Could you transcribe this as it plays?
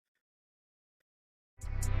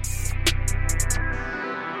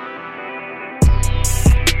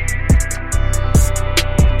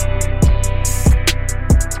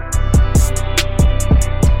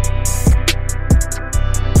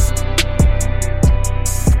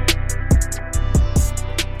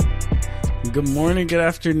Good morning, good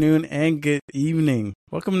afternoon, and good evening.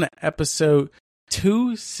 Welcome to episode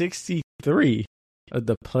 263 of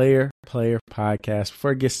the Player Podcast.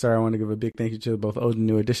 Before I get started, I want to give a big thank you to both old and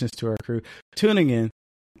new additions to our crew tuning in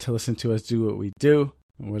to listen to us do what we do.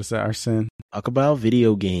 What is that, Arsene? Talk about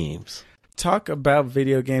video games. Talk about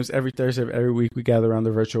video games every Thursday of every week. We gather around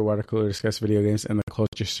the virtual water cooler to discuss video games and the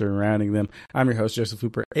culture surrounding them. I'm your host, Joseph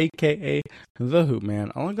Hooper, a.k.a. The Hoop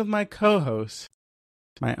Man, along with my co-host,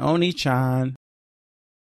 my Oni-chan,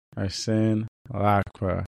 Arsene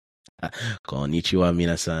Lakwa. Konnichiwa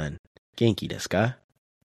minasan. Genki desu ka?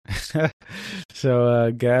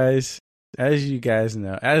 So, guys, as you guys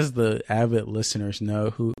know, as the avid listeners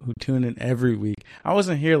know who tune in every week, I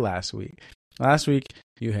wasn't here last week. Last week,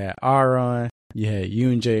 you had R on, you had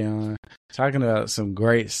Yoonjae on, talking about some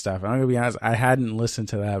great stuff. And I'm going to be honest, I hadn't listened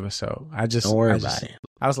to the episode. Don't worry about it.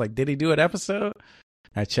 I was like, did he do an episode?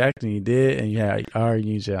 I checked and he did, and you had R and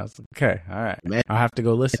Yoonjae. I was like, okay, all right. I'll have to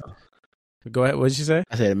go listen. Go ahead. What did you say?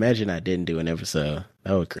 I said, imagine I didn't do an episode.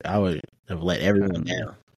 I would have let everyone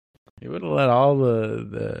down. You would have let all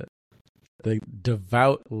the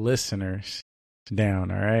devout listeners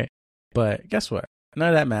down, all right? But guess what? None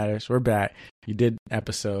of that matters. We're back. You did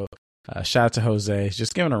episode. Shout out to Jose.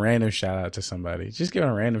 Just giving a random shout out to somebody. Just giving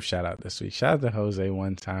a random shout out this week. Shout out to Jose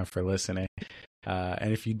one time for listening.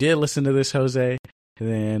 And if you did listen to this, Jose,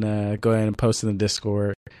 then go ahead and post in the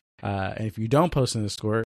Discord. And if you don't post in the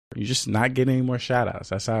Discord, you're just not getting any more shout outs.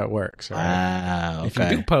 That's how it works. Right? Wow. Okay. If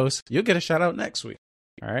you do post, you'll get a shout out next week.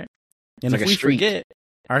 All right. And it's if we forget,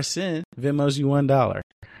 Arsene Venmos you $1.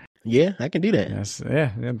 Yeah, I can do that. Yes,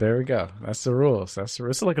 yeah, there we go. That's the rules.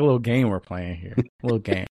 It's like a little game we're playing here. A little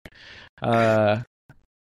game.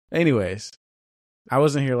 Anyways, I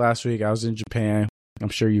wasn't here last week. I was in Japan. I'm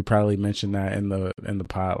sure you probably mentioned that in the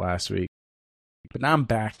pod last week. But now I'm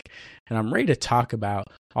back, and I'm ready to talk about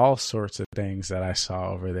all sorts of things that I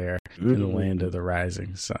saw over there in the land of the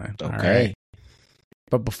rising sun. Okay. All right?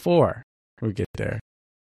 But before we get there,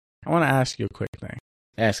 I want to ask you a quick thing.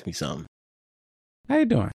 Ask me something. How you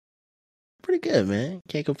doing? Pretty good, man.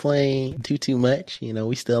 Can't complain too much. You know,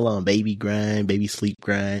 we still on baby grind, baby sleep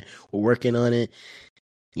grind. We're working on it.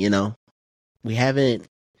 You know, we haven't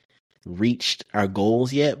reached our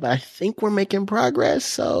goals yet, but I think we're making progress.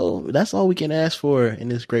 So that's all we can ask for in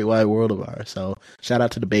this great wide world of ours. So shout out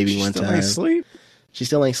to the baby one time. Ain't sleep? She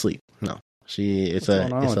still ain't sleep. No, it's a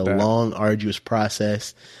long, arduous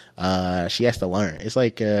process. She has to learn. It's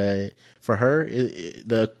like for her,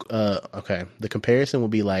 the comparison will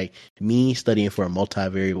be like me studying for a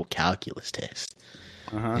multivariable calculus test.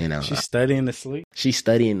 You know, she's studying to sleep. She's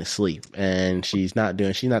studying to sleep, and she's not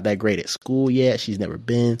that great at school yet. She's never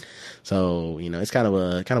been, so you know, it's kind of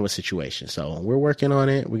a situation. So we're working on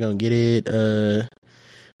it. We're gonna get it. We're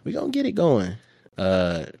gonna get it going.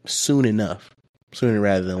 Soon enough. Sooner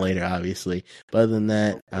rather than later, obviously. But other than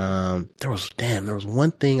that, there was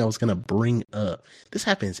one thing I was gonna bring up. This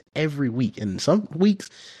happens every week, and some weeks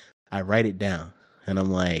I write it down, and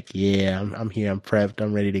I'm like, yeah, I'm here, I'm prepped,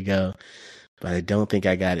 I'm ready to go. But I don't think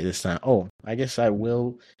I got it this time. Oh, I guess I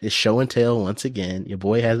will. It's show and tell once again. Your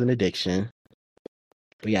boy has an addiction.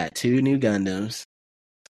 We got 2 new Gundams.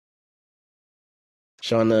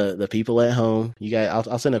 Showing the people at home. You guys,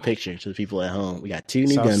 I'll send a picture to the people at home. We got 2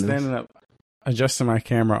 new Gundams. I'm standing up, adjusting my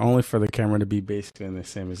camera only for the camera to be basically in the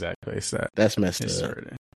same exact place that's messed up.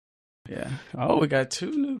 Yeah. Oh, we got 2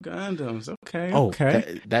 new Gundams. Okay. Oh,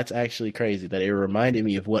 okay. That's actually crazy. That it reminded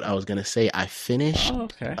me of what I was gonna say. I finished.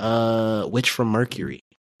 Witch from Mercury.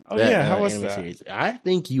 Oh yeah, how was that? Series. I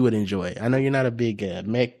think you would enjoy it. I know you're not a big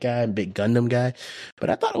mech guy, big Gundam guy, but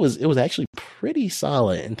I thought it was actually pretty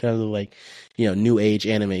solid in terms of like, you know, new age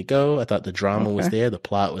anime go. I thought the drama was there, the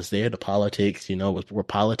plot was there, the politics, you know, we're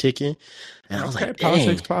politicking, and I was like,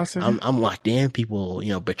 dang, I'm locked in. People, you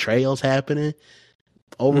know, betrayals happening.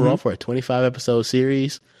 Overall, for a 25 episode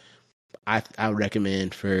series, I would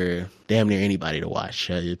recommend for damn near anybody to watch.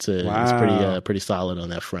 It's pretty solid on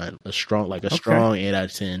that front. Strong 8 out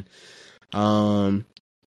of 10. And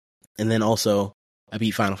then also I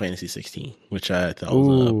beat Final Fantasy 16, which I thought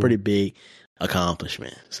was a pretty big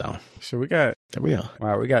accomplishment. So we got there we go.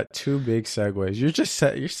 Wow, we got 2 big segues.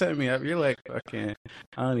 You're setting me up. You're like fucking,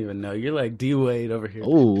 I don't even know. You're like D Wade over here.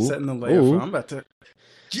 Setting the layer. I'm about to.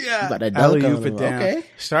 Yeah, alley-oop it down. Okay.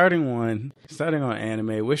 Starting on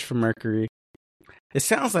anime, Wish for Mercury. It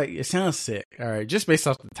sounds sick. All right, just based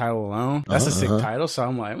off the title alone, that's a sick title. So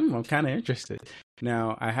I'm like, I'm kind of interested.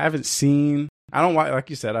 Now, I haven't seen. I don't watch, like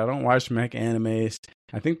you said, I don't watch mech animes.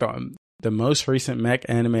 I think the most recent mech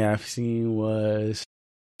anime I've seen was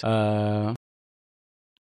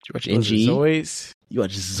You watch Was it NGE? Zoids? You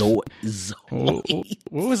watch Zoids?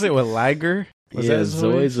 What was it with Liger? Was that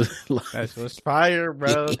Zoids? That was fire,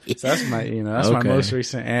 bro. So that's my, that's my Okay. most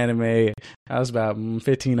recent anime. That was about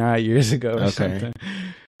 15 odd years ago or Okay. something.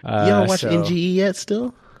 You haven't watched so, NGE yet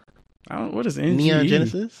still? what is NGE? Neon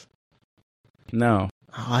Genesis? No.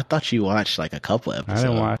 Oh, I thought you watched like a couple episodes. I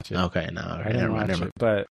didn't watch it. Okay, no. I didn't watch it.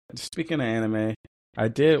 But speaking of anime, I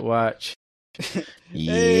did watch.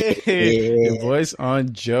 Yeah. Hey, your boy's on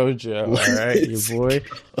JoJo. All right, your boy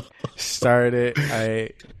started. I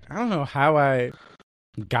don't know how I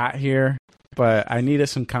got here, but I needed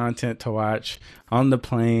some content to watch on the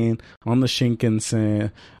plane, on the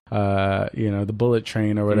Shinkansen, the bullet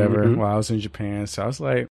train or whatever while I was in Japan. So I was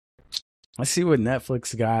like, let's see what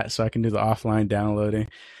Netflix got so I can do the offline downloading.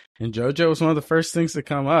 And JoJo was one of the first things to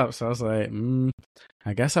come up. So I was like,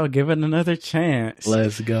 I guess I'll give it another chance.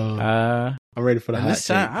 Let's go. I'm ready for the hot this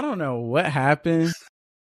time, I don't know what happened.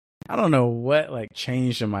 I don't know what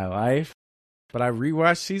changed in my life, but I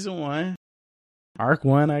rewatched season 1, arc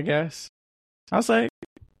 1, I guess. I was like,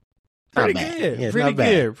 pretty good, yeah,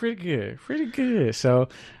 pretty good. So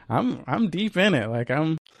I'm deep in it.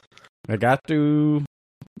 I got through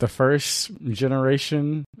the first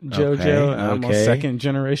generation JoJo, and I'm on second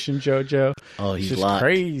generation JoJo. Oh, he's just locked.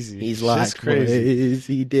 crazy. He's locked. Just crazy.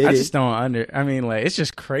 He did I just don't it's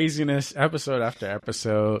just craziness episode after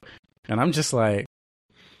episode, and I'm just like,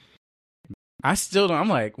 I still don't. I'm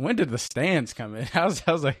like, when did the stands come in? I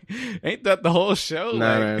was like, ain't that the whole show?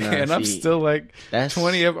 No. And I'm still that's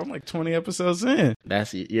 20. I'm 20 episodes in.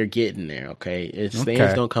 You're getting there. Okay,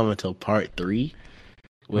 stands don't come until part 3.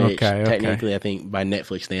 Which technically, I think by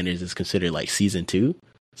Netflix standards is considered season 2.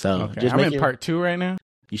 So I'm in part 2 right now.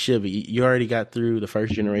 You should be. You already got through the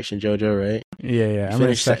first generation JoJo, right? Yeah. I'm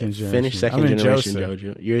in second generation. Finish second generation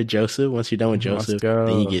JoJo. You're a Joseph. Once you're done with Joseph,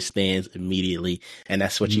 then you get stands immediately, and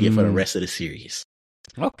that's what you get for the rest of the series.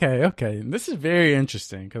 Okay. This is very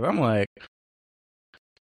interesting because I'm like,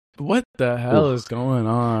 what the hell is going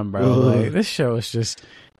on, bro? This show is just.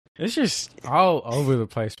 It's just all over the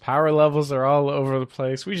place. Power levels are all over the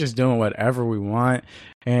place. We just doing whatever we want.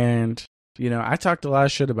 And, I talked a lot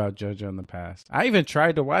of shit about JoJo in the past. I even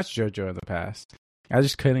tried to watch JoJo in the past. I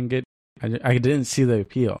just couldn't get, I didn't see the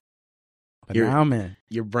appeal. But now I'm in.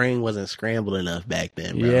 Your brain wasn't scrambled enough back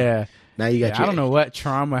then, bro. Yeah. Now you got I don't know what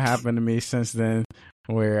trauma happened to me since then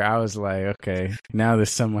where I was like, okay, now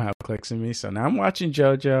this somehow clicks in me. So now I'm watching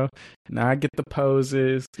JoJo. Now I get the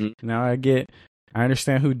poses. Now I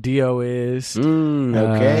understand who Dio is.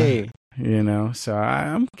 Okay. So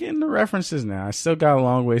I'm getting the references now. I still got a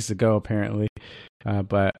long ways to go, apparently.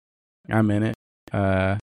 But I'm in it.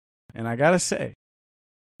 And I gotta say,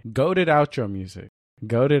 goated outro music.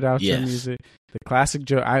 Music. The classic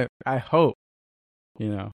Joe. I hope,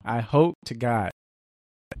 I hope to God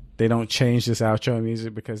they don't change this outro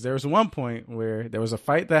music, because there was one point where there was a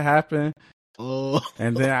fight that happened.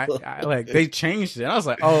 And then I they changed it. And I was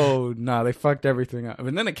like, oh no, they fucked everything up.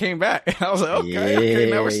 And then it came back. And I was like,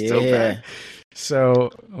 okay, now we're still back.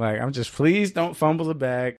 So I'm just, please don't fumble the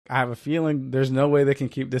bag. I have a feeling there's no way they can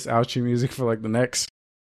keep this outro music for the next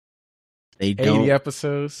 80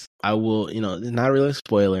 episodes. I will, it's not really a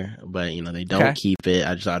spoiler, but they don't keep it.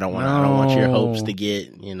 I don't want your hopes to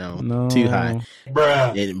get, too high.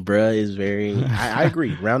 Bruh is very I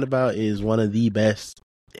agree. Roundabout is one of the best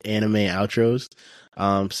anime outros,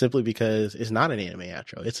 simply because it's not an anime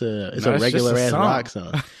outro. It's a regular ass rock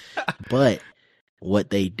song. But what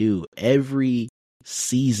they do, every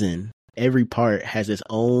season, every part has its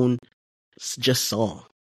own just song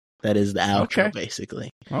that is the outro, basically.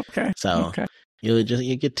 So you'll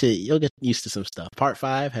get used to some stuff. Part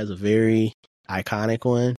 5 has a very iconic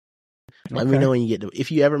one. Let me know when you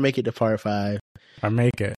if you ever make it to part 5. I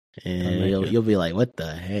make it. And you'll be like, what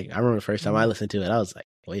the heck? I remember the first time I listened to it, I was like,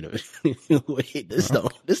 wait a minute,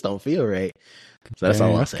 this don't feel right. So that's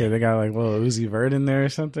all I'll say. They got little Uzi Vert in there or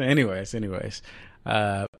something. Anyways,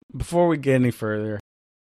 before we get any further,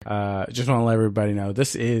 just want to let everybody know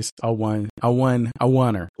this is a oneer. One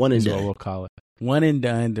and done. What we'll call it. One and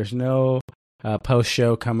done. There's no post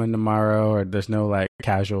show coming tomorrow, or there's no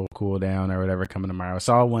casual cool down or whatever coming tomorrow. It's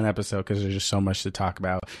all one episode because there's just so much to talk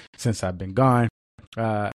about since I've been gone.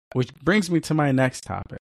 Which brings me to my next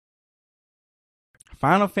topic.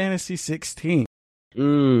 Final Fantasy 16.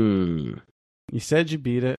 You said you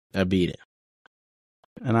beat it. I beat it.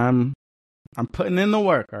 And I'm putting in the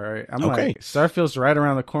work, all right? I'm Starfield's right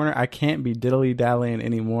around the corner. I can't be diddly-dallying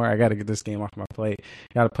anymore. I got to get this game off my plate.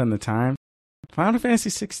 Got to put in the time. Final Fantasy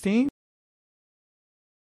 16,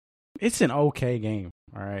 it's an okay game,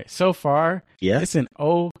 all right? So far, it's an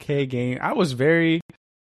okay game. I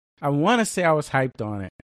want to say I was hyped on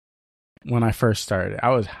it when I first started. I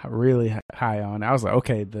was really high on it. I was like,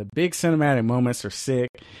 okay, the big cinematic moments are sick.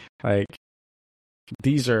 Like,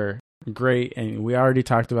 these are great. And we already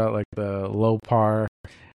talked about like the low par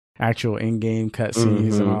actual in-game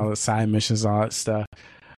cutscenes and all the side missions, all that stuff.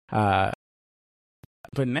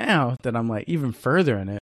 But now that I'm like even further in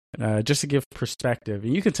it, just to give perspective,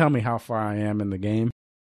 and you can tell me how far I am in the game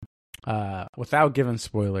without giving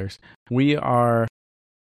spoilers.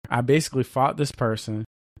 I basically fought this person,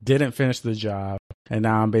 didn't finish the job, and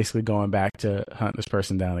now I'm basically going back to hunt this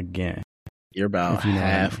person down again. You're about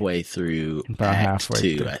halfway through Act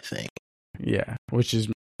 2, I think. Yeah, which is,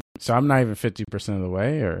 so I'm not even 50% of the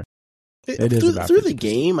way, or it is about through 50%. the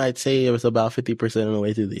game. I'd say it was about 50% of the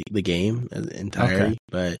way through the game entirely,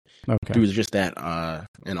 but through just that,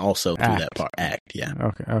 and also through that part act. Yeah.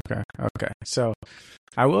 Okay. So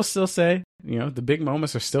I will still say, the big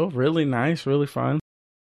moments are still really nice, really fun.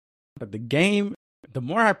 But the game, the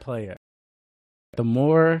more I play it, the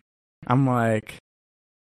more I'm like,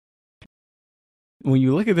 when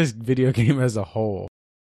you look at this video game as a whole,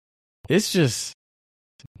 it's just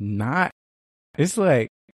not, it's like,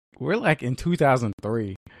 we're like in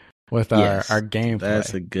 2003 with our gameplay.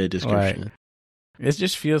 That's a good description. Like, it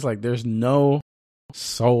just feels like there's no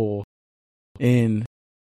soul in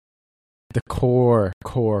the core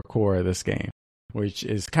of this game, which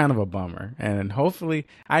is kind of a bummer. And hopefully,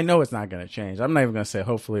 I know it's not going to change. I'm not even going to say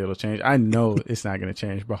hopefully it'll change. I know it's not going to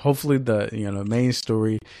change, but hopefully the main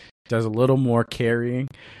story does a little more carrying.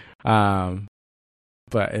 And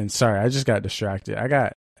sorry, I just got distracted. I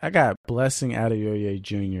got Blessing Adeoye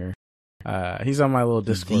Jr. He's on my little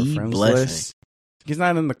Discord friends list. He's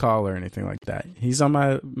not in the call or anything like that. He's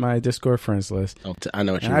on my Discord friends list. I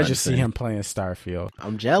know what you're I just see him playing Starfield.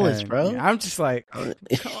 I'm jealous, bro. I'm just like,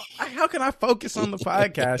 how can I focus on the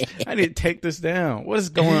podcast? I need to take this down. What is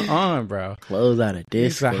going on, bro? Close out a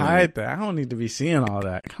Discord. To hide that. I don't need to be seeing all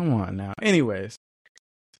that. Come on now. Anyways,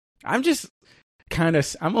 I'm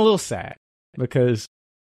a little sad because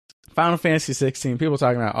Final Fantasy 16, people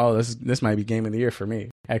talking about, this might be game of the year for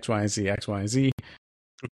me. X, Y, and Z.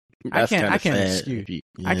 I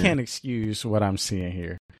can't excuse what I'm seeing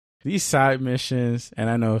here. These side missions, and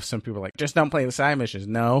I know some people are like, just don't play the side missions.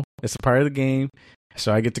 No, it's a part of the game,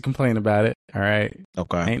 so I get to complain about it. All right.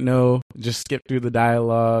 Okay. Just skip through the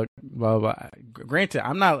dialogue, blah, blah, blah. Granted,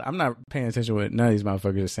 I'm not paying attention to what none of these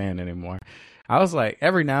motherfuckers are saying anymore. I was like,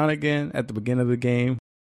 every now and again at the beginning of the game,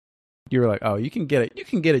 you were like, oh, you can get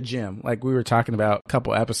a gem, like we were talking about a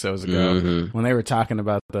couple episodes ago when they were talking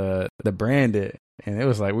about the branded, and it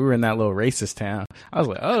was like we were in that little racist town. I was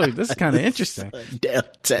like, oh, this is kind of interesting.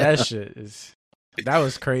 That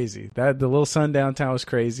was crazy. That the little sundown town was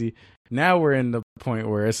crazy. Now we're in the point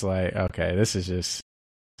where it's like, okay, this is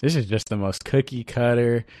just the most cookie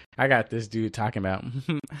cutter. I got this dude talking about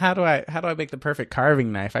how do I make the perfect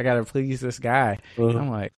carving knife? I gotta please this guy. I'm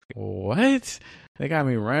like, what? They got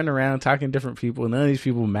me running around talking to different people. None of these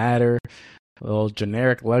people matter. Little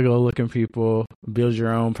generic Lego looking people. Build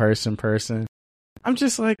your own person. I'm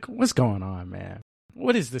just like, what's going on, man?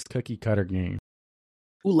 What is this cookie cutter game?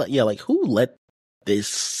 Who let this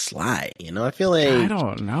slide? I feel like, I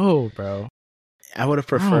don't know, bro. I would have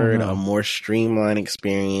preferred a more streamlined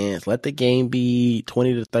experience. Let the game be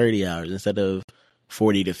 20 to 30 hours instead of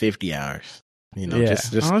 40 to 50 hours.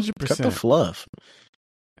 Just 100%. Cut the fluff.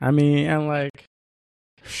 I mean, and like,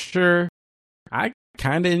 sure, I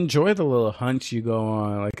kind of enjoy the little hunts you go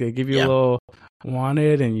on. Like, they give you a little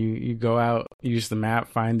wanted, and you go out, use the map,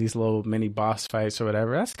 find these little mini boss fights or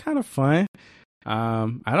whatever. That's kind of fun.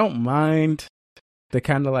 I don't mind the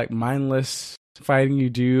kind of like mindless fighting you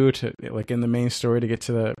do to like in the main story to get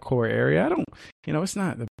to the core area. I don't, it's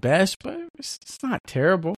not the best, but it's not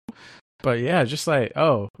terrible. But yeah, just like,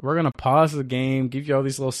 oh, we're gonna pause the game, give you all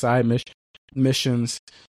these little side missions,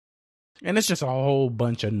 and it's just a whole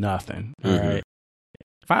bunch of nothing. All right.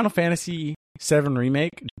 Final Fantasy VII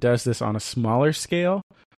Remake does this on a smaller scale,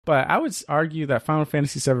 but I would argue that Final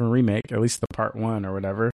Fantasy VII Remake, at least the part 1 or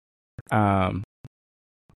whatever, I'm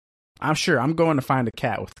sure I'm going to find a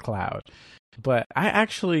cat with Cloud. But I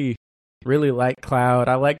actually really like Cloud.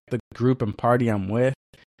 I like the group and party I'm with.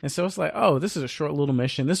 And so it's like, oh, this is a short little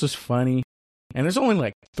mission. This was funny. And there's only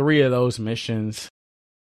like 3 of those missions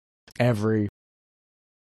every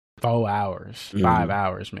 4 hours, 5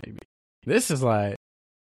 hours maybe. This is like,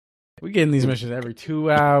 we're getting these missions every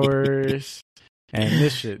 2 hours.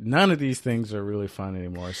 And none of these things are really fun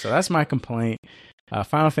anymore. So that's my complaint.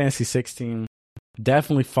 Final Fantasy 16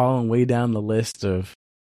 definitely falling way down the list of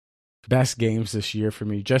best games this year for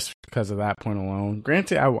me, just because of that point alone.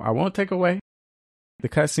 Granted, I won't take away the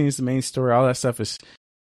cutscenes, the main story, all that stuff is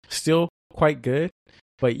still quite good.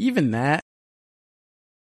 But even that,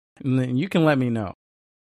 you can let me know.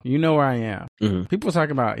 You know where I am. Mm-hmm. People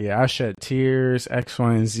talking about, I shed tears, X,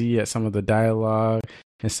 Y, and Z at some of the dialogue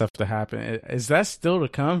and stuff that happened. Is that still to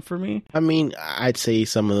come for me? I mean, I'd say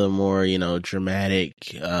some of the more, dramatic,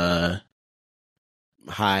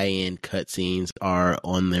 high-end cutscenes are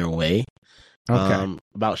on their way. Okay.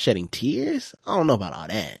 About shedding tears, I don't know about all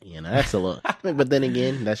that. That's a little. But then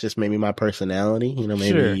again, that's just maybe my personality.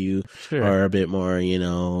 Maybe you are a bit more,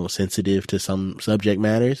 sensitive to some subject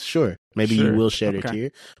matters. Sure, maybe you will shed a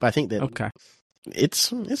tear. But I think that it's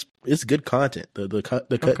good content. The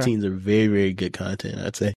cutscenes are very, very good content,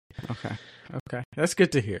 I'd say. Okay, that's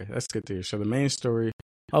good to hear. So the main story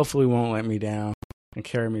hopefully won't let me down and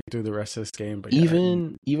carry me through the rest of this game. But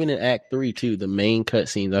even in Act 3 too, the main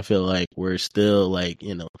cutscenes, I feel like we're still like,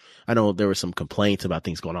 I know there were some complaints about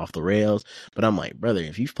things going off the rails, but I'm like, brother,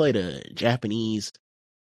 if you've played a Japanese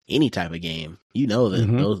any type of game,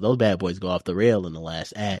 that those bad boys go off the rail in the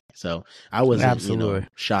last act. So I wasn't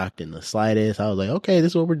shocked in the slightest. I was like, okay,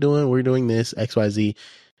 this is what we're doing. We're doing this XYZ.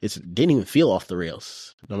 It didn't even feel off the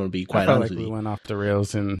rails. I'm gonna be quite honest with you. We went off the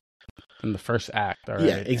rails in the first act. All right?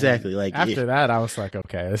 Yeah, exactly. Like after that, I was like,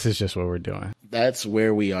 okay, this is just what we're doing. That's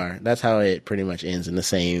where we are. That's how it pretty much ends, in the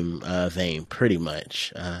same vein, pretty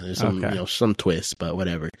much. There's some, some twists, but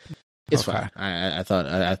whatever. It's fine.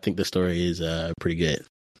 I think the story is pretty good.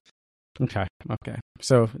 Okay.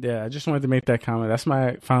 So I just wanted to make that comment. That's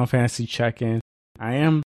my Final Fantasy check-in. I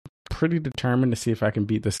am pretty determined to see if I can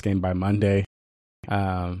beat this game by Monday.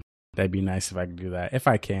 That'd be nice if I could do that. If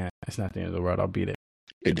I can't, it's not the end of the world. I'll beat it.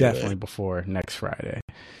 Definitely before next Friday.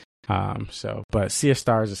 But Sea of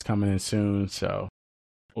Stars is coming in soon, so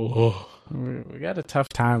we got a tough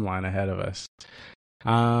timeline ahead of us.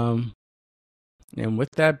 And with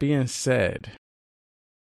that being said,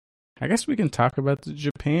 I guess we can talk about the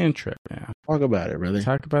Japan trip now. Talk about it, brother.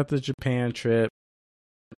 Talk about the Japan trip.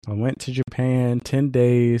 I went to Japan 10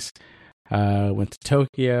 days. Went to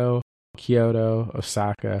Tokyo, Kyoto,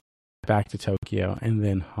 Osaka, back to Tokyo, and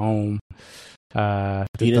then home. You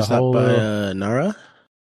didn't stop by Nara?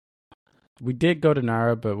 We did go to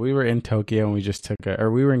Nara, but we were in Tokyo and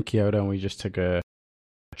we were in Kyoto and we just took a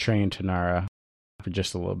train to Nara for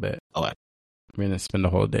just a little bit. Oh, we didn't spend the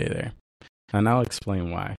whole day there. And I'll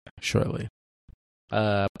explain why shortly.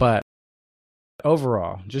 But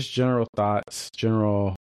overall, just general thoughts,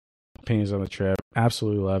 general opinions on the trip.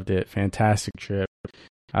 Absolutely loved it. Fantastic trip.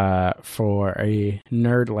 For a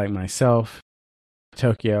nerd like myself,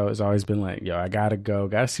 Tokyo has always been like, I gotta go,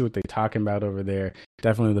 gotta see what they're talking about over there.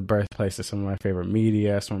 Definitely the birthplace of some of my favorite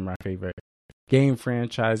media, some of my favorite game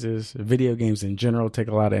franchises, video games in general take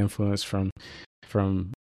a lot of influence from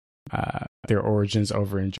their origins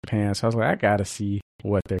over in Japan. So I was like, I gotta see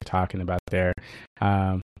what they're talking about there.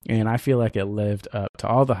 And I feel like it lived up to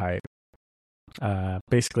all the hype.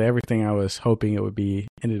 Basically everything I was hoping it would be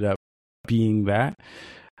ended up being that.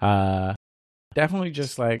 Definitely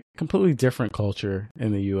just like completely different culture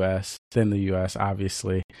in the US than the US,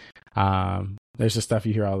 obviously. There's just stuff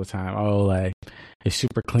you hear all the time. Oh, like it's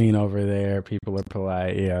super clean over there. People are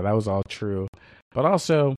polite. Yeah, that was all true. But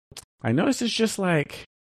also, I noticed it's just like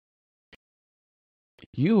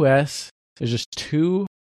US is just too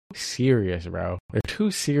serious, bro. They're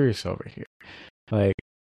too serious over here. Like,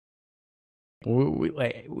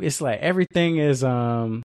 it's like everything is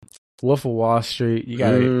Wolf of Wall Street. You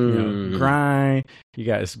gotta grind. You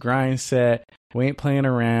got this grind set. We ain't playing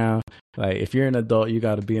around. Like, if you're an adult, you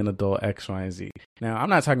got to be an adult. X, Y, and Z. Now, I'm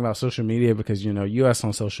not talking about social media because U.S.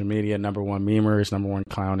 on social media, number one memers, number one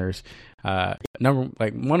clowners,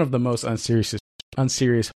 one of the most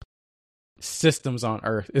unserious systems on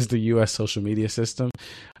earth is the U.S. social media system.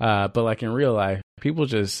 But like in real life, people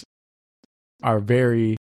just are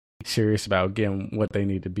very serious about getting what they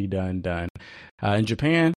need to be done. In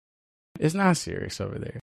Japan, it's not serious over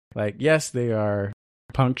there. Like, yes, they are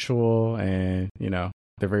punctual and,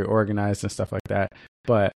 they're very organized and stuff like that.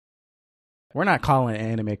 But we're not calling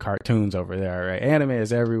anime cartoons over there, right? Anime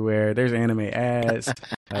is everywhere. There's anime ads.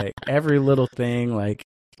 Like, every little thing, like,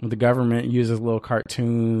 the government uses little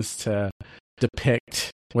cartoons to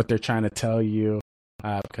depict what they're trying to tell you.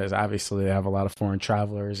 Because obviously they have a lot of foreign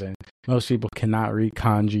travelers and most people cannot read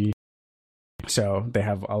kanji. So they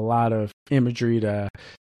have a lot of imagery to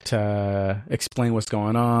explain what's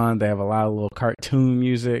going on. They have a lot of little cartoon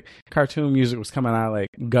music. Cartoon music was coming out of, like,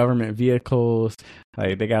 government vehicles.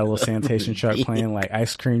 Like, they got a little sanitation truck playing like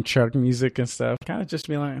ice cream truck music and stuff. Kind of just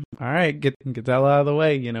be like, all right, get that out of the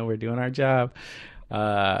way. We're doing our job.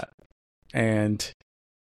 And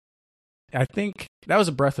I think that was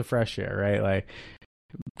a breath of fresh air, right? Like,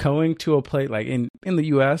 going to a place like in the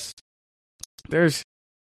US, there's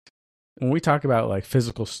when we talk about like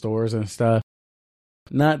physical stores and stuff,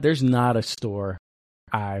 there's not a store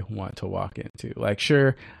I want to walk into. Like,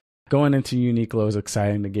 sure, going into Uniqlo is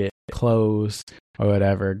exciting to get clothes or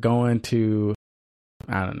whatever. Going to,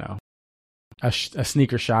 I don't know, a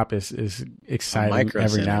sneaker shop is exciting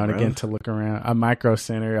every now and again to look around. A Micro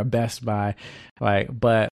Center, a Best Buy,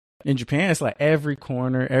 but in Japan, it's like every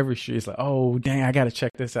corner, every street is like, oh dang, I gotta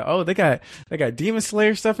check this out. Oh, they got Demon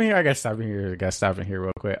Slayer stuff in here. I gotta stop in here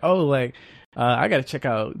real quick. Oh, I gotta check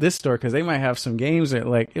out this store because they might have some games. That,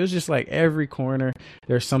 it was just like every corner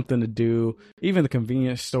there's something to do. Even the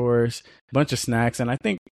convenience stores, bunch of snacks, and I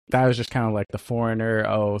think that was just kind of like the foreigner.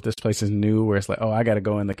 Oh, this place is new, where it's like, oh, I gotta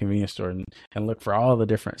go in the convenience store and look for all the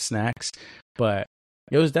different snacks. But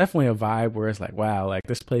it was definitely a vibe where it's like, wow, like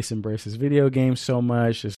this place embraces video games so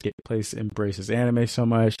much. This place embraces anime so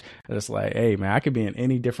much. And it's like, hey, man, I could be in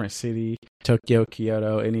any different city, Tokyo,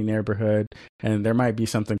 Kyoto, any neighborhood, and there might be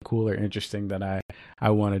something cool or interesting that I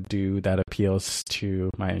want to do that appeals to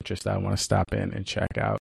my interest that I want to stop in and check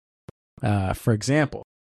out. For example,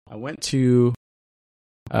 I went to,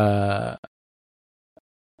 I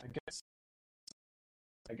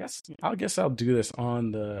guess I'll do this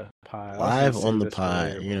on the pod. Live on the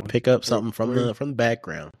pod. You're gonna pick up something from the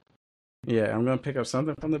background. Yeah, I'm gonna pick up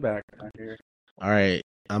something from the background here. All right,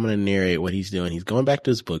 I'm gonna narrate what he's doing. He's going back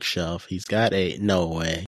to his bookshelf. He's got no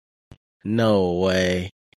way. I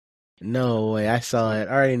saw it.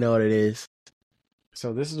 I already know what it is.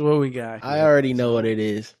 So this is what we got here. I already know what it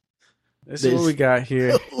is. This is what we got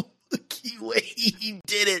here. Look way he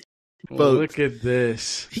did it. Well, look at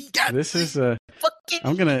this. He got this is a fucking.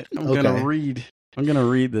 I'm gonna read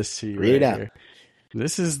this to you. Read it out. Here.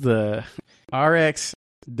 This is the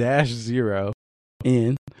RX-0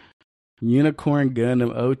 in Unicorn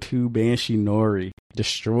Gundam 02 Banshee Nori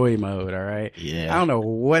Destroy mode. All right. Yeah. I don't know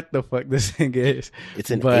what the fuck this thing is.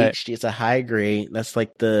 It's an HD. It's a high grade. That's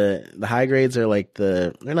like the high grades are like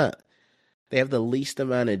they're not. They have the least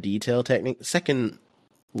amount of detail. Second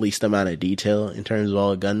least amount of detail in terms of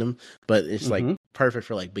all of Gundam, but it's like perfect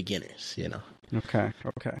for like beginners, you know. Okay.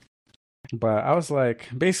 But I was like,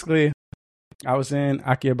 basically, I was in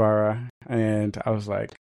Akihabara, and I was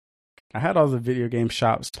like, I had all the video game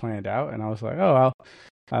shops planned out, and I was like, oh,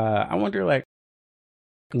 I wonder like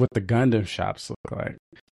what the Gundam shops look like,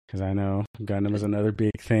 because I know Gundam is another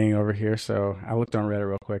big thing over here. So I looked on Reddit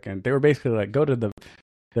real quick, and they were basically like, go to the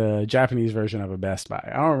Japanese version of a Best Buy.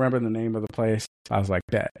 I don't remember the name of the place. I was like,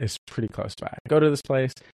 that is pretty close by. Go to this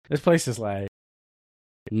place. This place is like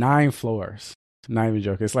 9 floors. Not even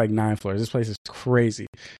joking. It's like 9 floors. This place is crazy.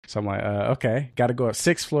 So I'm like, okay, got to go up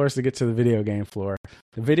 6 floors to get to the video game floor.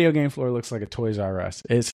 The video game floor looks like a Toys R Us.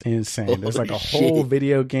 It's insane. There's like a whole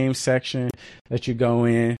video game section that you go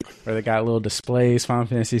in where they got little displays, Final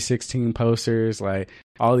Fantasy 16 posters, like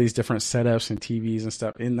all these different setups and TVs and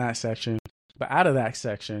stuff in that section. But out of that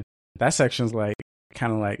section's like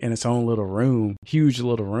kind of like in its own little room, huge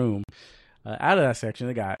little room. Out of that section,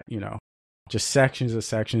 they got, just sections of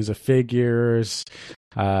figures,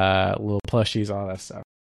 little plushies, all that stuff.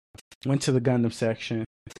 Went to the Gundam section,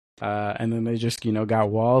 and then they just, got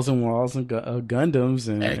walls and walls and Gundams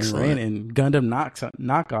and ran and Gundam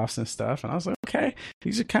knockoffs and stuff. And I was like, okay,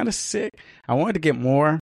 these are kind of sick. I wanted to get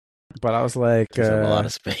more, but I was like, there's a lot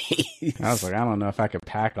of space. I was like, I don't know if I could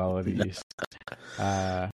pack all of these.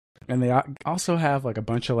 And they also have like a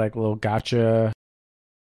bunch of like little gacha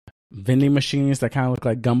vending machines that kind of look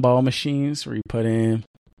like gumball machines where you put in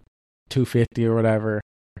 $250 or whatever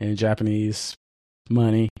in Japanese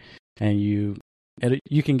money, and you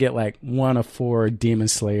can get like one of 4 Demon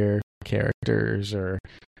Slayer characters or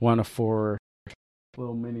one of 4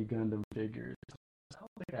 little mini Gundam figures. I don't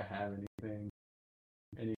think I have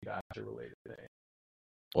any gacha related thing.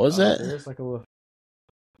 What was that? There's like a little.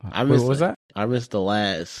 What was that? I missed the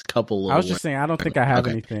last couple of. I was just saying, I don't think I have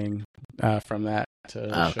anything from that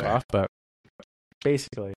to show off, but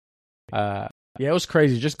basically, yeah, it was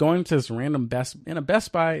crazy. Just going to this random Best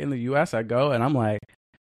Buy in the US, I go and I'm like,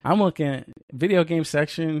 I'm looking at video game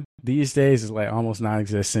section these days is like almost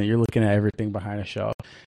non-existent. You're looking at everything behind a shelf,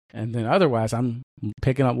 and then otherwise, I'm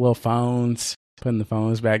picking up little phones, putting the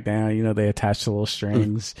phones back down. They attach to little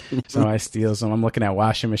strings. Somebody steals them. I'm looking at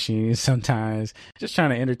washing machines sometimes, just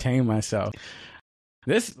trying to entertain myself.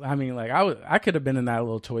 I could have been in that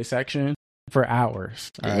little toy section for hours.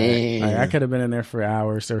 Right? I could have been in there for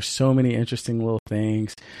hours. There's so many interesting little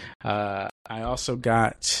things. I also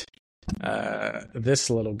got this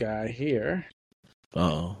little guy here.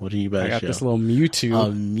 Oh, what are you about to show? I got this little Mewtwo.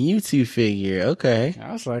 A Mewtwo figure. Okay.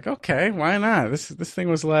 I was like, okay, why not? This thing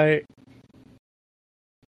was like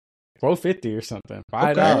 $4.50 or something,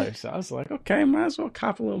 $5. Okay. So I was like, okay, might as well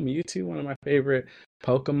cop a little Mewtwo, one of my favorite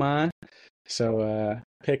Pokemon. So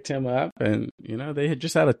picked him up, and they had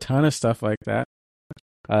just had a ton of stuff like that.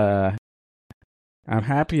 I'm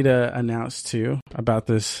happy to announce too about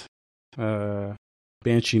this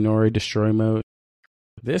Banshee Nori Destroy mode.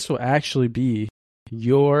 This will actually be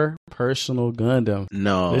your personal Gundam.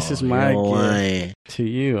 No, this is my gift to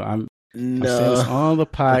you. I'm saying this on the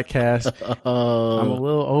podcast. I'm a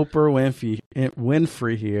little Oprah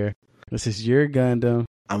Winfrey here. This is your Gundam.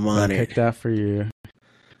 I'm honored. I picked that for you.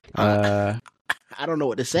 I don't know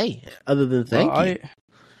what to say other than thank you.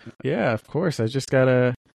 Yeah, of course. I just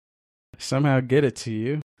gotta somehow get it to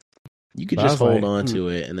you. You could just hold on to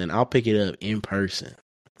it, and then I'll pick it up in person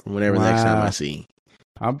whenever next time I see.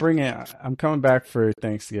 I'll bring it. I'm coming back for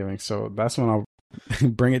Thanksgiving, so that's when I'll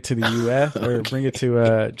bring it to the U.S. or bring it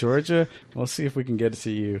to Georgia. We'll see if we can get it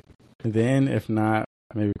to you. And then, if not,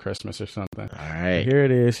 maybe Christmas or something. All right. Here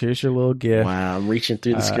it is. Here's your little gift. Wow, I'm reaching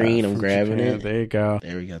through the screen. I'm grabbing Japan. it. There you go.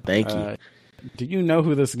 There we go. Thank you. Do you know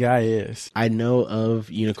who this guy is? I know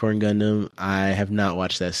of Unicorn Gundam. I have not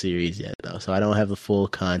watched that series yet, though, so I don't have the full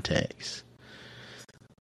context.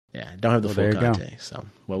 Yeah, I don't have the full context. So,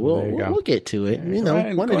 well, we'll get to it.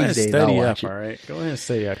 One of these days I'll watch it. All right, go ahead and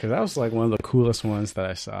stay up, because that was like one of the coolest ones that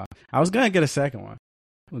I saw. I was gonna get a second one.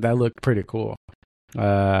 That looked pretty cool.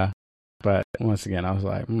 But once again, I was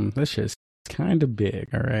like, this shit's kind of big.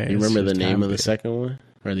 All right. You remember the name of the second one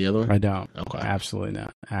or the other one? I don't. Okay. Absolutely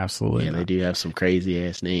not. Absolutely not. They do have some crazy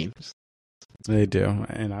ass names. They do.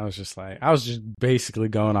 And I was just basically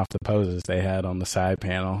going off the poses they had on the side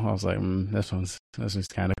panel. I was like, this one's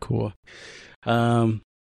kind of cool. But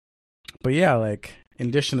yeah, like in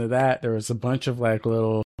addition to that, there was a bunch of like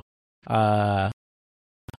little,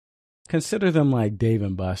 consider them like Dave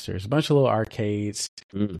and Buster's, a bunch of little arcades.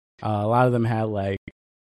 A lot of them had like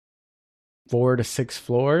 4 to 6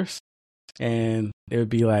 floors, and it would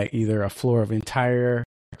be like either a floor of entire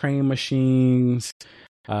crane machines,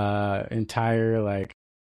 entire like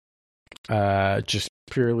just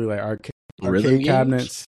purely like arcade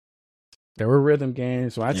cabinets. There were rhythm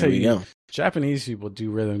games. So I tell you, Japanese people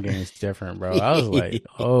do rhythm games different, bro. I was like,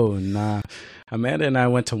 oh nah. Amanda and I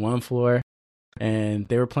went to one floor, and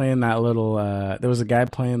they were playing that little. There was a guy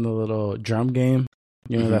playing the little drum game.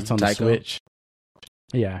 That's on the Switch.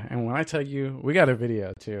 Yeah, and when I tell you, we got a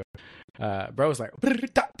video too. Bro was like, I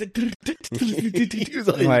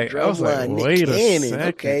was like, wait a second.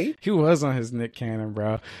 Okay. He was on his Nick Cannon,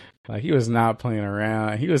 bro. Like, he was not playing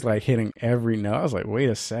around. He was like hitting every note. I was like, wait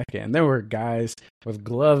a second. And there were guys with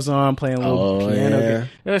gloves on playing a little piano game.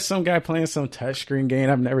 There was some guy playing some touchscreen game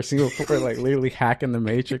I've never seen before, like literally hacking the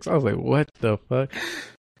Matrix. I was like, what the fuck?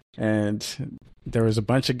 And there was a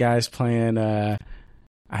bunch of guys playing,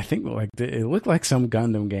 I think like it looked like some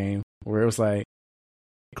Gundam game where it was like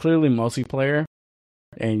clearly multiplayer,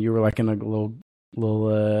 and you were like in a little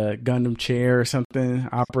Gundam chair or something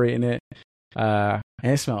operating it. And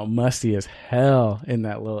it smelled musty as hell in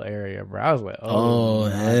that little area, bro. I was like,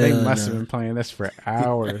 they must have been playing this for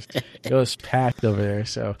hours. It was packed over there.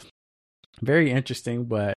 So very interesting,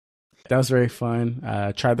 but that was very fun.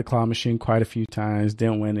 Tried the claw machine quite a few times.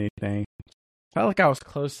 Didn't win anything. Felt like I was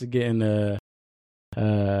close to getting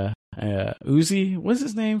Uzi. What's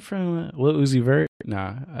his name from Lil Uzi Vert?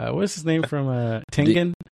 Nah. What's his name from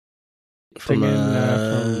Tengen? From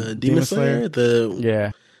Demon Slayer?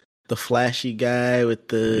 The flashy guy with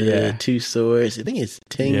the 2 swords. I think it's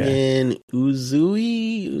Tengen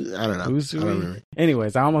Uzui. I don't know. Uzui? I don't remember.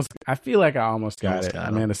 Anyways, I feel like I almost got it.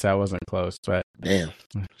 Amanda said I wasn't close, but damn,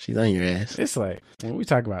 she's on your ass. It's like when we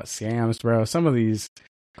talk about scams, bro. Some of these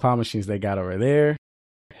claw machines they got over there,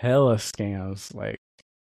 hella scams. Like,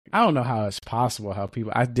 I don't know how it's possible. How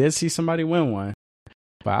people? I did see somebody win one,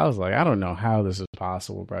 but I was like, I don't know how this is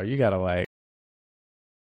possible, bro. You gotta like.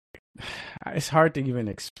 It's hard to even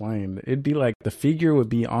explain. It'd be like the figure would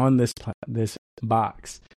be on this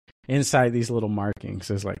box inside these little markings.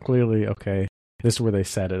 It's like clearly, okay, this is where they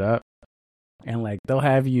set it up. And like they'll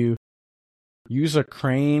have you use a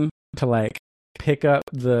crane to like pick up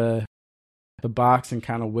the box and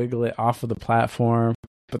kind of wiggle it off of the platform.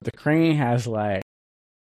 But the crane has like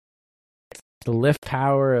the lift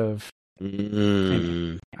power of I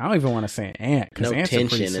don't even want to say an ant because ants are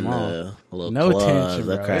pretty small. No tension,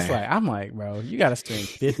 bro. Okay. It's like I'm like, bro, you got to spend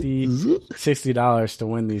 $50, $60 to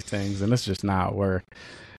win these things, and it's just not worth.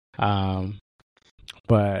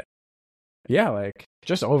 But yeah, like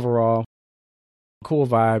just overall, cool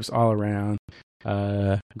vibes all around.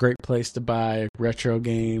 Great place to buy retro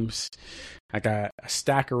games. I got a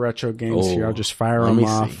stack of retro games here. I'll just fire them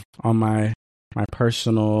off on my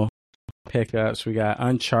personal pickups. We got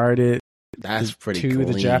Uncharted. That's pretty 2,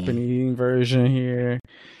 clean. the Japanese version here.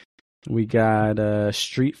 We got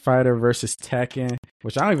Street Fighter versus Tekken,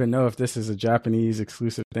 which I don't even know if this is a Japanese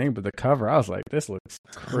exclusive thing, but the cover, I was like, this looks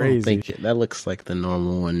crazy. That looks like the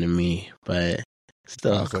normal one to me, but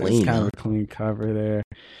still clean. Like, it's kind of a clean cover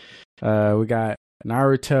there. We got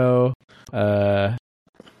Naruto. That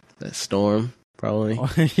Storm, probably.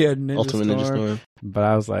 Yeah, Ultimate Ninja Storm. But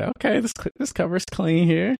I was like, okay, this cover's clean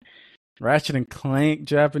here. Ratchet and Clank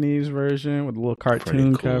Japanese version with a little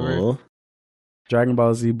cartoon cover. Dragon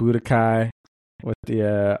Ball Z Budokai with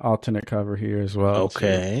the alternate cover here as well.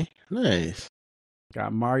 Okay, nice.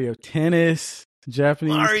 Got Mario Tennis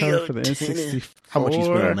Japanese cover for the N64. How much you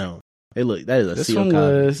spent on that one? Hey, look, that is a this one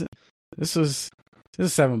was. This is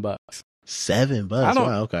 $7. $7.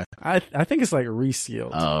 Wow, okay. I think it's like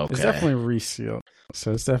resealed. Oh, okay. It's definitely resealed,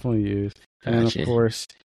 so it's definitely used. Gotcha. And of course,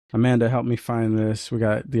 Amanda helped me find this. We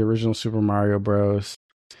got the original Super Mario Bros.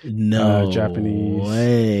 No Japanese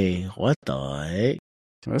way. What the heck?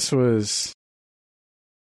 This was,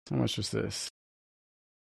 how much was this?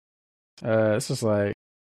 This was like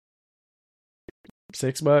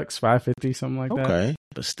 $6, $5.50, something like that. Okay,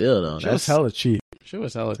 but still though, that was hella cheap. She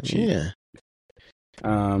was hella cheap. Yeah.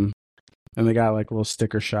 And they got like little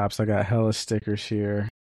sticker shops. I got hella stickers here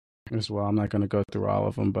as well. I'm not gonna go through all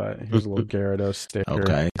of them, but here's a little Gyarados sticker.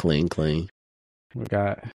 Okay, clean. We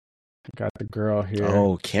got the girl here.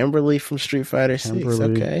 Oh, Kimberly from Street Fighter 6.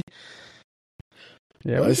 Okay.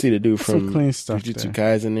 Yeah, I see the dude from clean stuff Jujutsu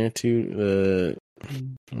Kaisen there too.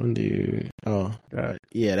 One dude. Oh,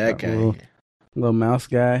 yeah, that guy. Little mouse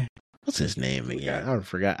guy. What's his name again? I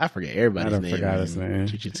forgot everybody's name. I forgot his name.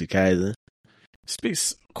 Jujutsu Kaisen.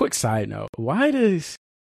 Quick side note: why does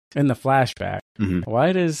in the flashback?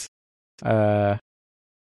 Why does Gojo's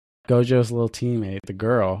little teammate, the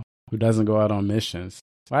girl who doesn't go out on missions,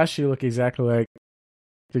 why does she look exactly like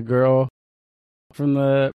the girl from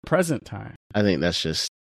the present time? I think that's just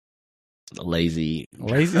lazy.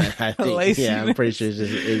 I think, yeah, I'm pretty sure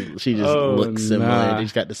she just looks similar. Nah. They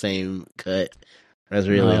just got the same cut. That's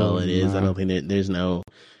really all it is. I don't think there's no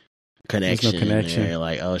connection. There's no connection. There.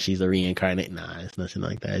 Like, oh, she's a reincarnate. Nah, it's nothing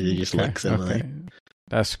like that. They just look similar. Okay.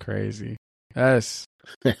 That's crazy. That's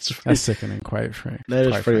sickening, quite frank. That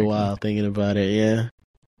is pretty wild thinking about it, yeah.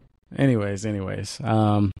 Anyways.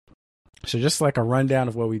 So just like a rundown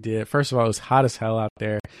of what we did. First of all, it was hot as hell out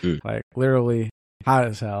there. Like literally hot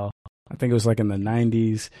as hell. I think it was like in the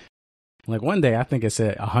 90s. Like one day I think it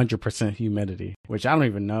said 100% humidity, which I don't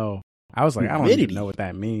even know. I was like, I don't even know what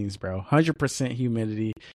that means, bro. 100%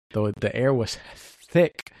 humidity. Though the air was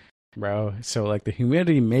thick, bro. So like the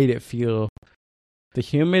humidity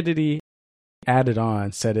added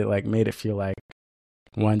on said it like made it feel like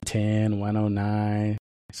 110, 109.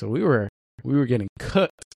 So we were getting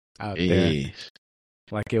cooked out there.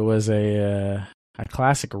 Like it was a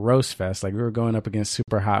classic roast fest. Like we were going up against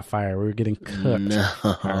super hot fire. We were getting cooked. No.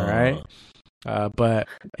 All right. But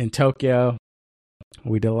in Tokyo,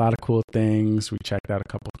 we did a lot of cool things. We checked out a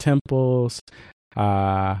couple temples.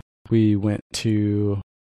 We went to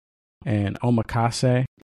an omakase,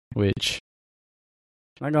 which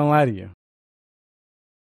I'm not gonna lie to you,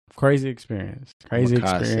 crazy experience.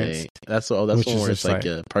 That's one where it's like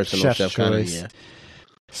a personal chef kind of. Yeah.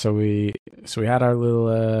 So we had our little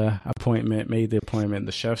appointment. Made the appointment.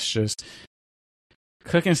 The chef's just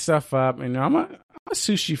cooking stuff up. And I'm a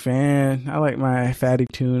sushi fan. I like my fatty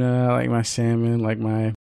tuna. I like my salmon. Like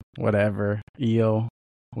my whatever eel,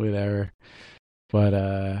 whatever. But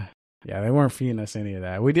yeah, they weren't feeding us any of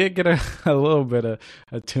that. We did get a little bit of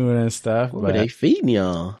tuna and stuff. What were they feeding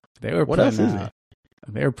y'all? They were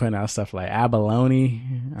They were putting out stuff like abalone.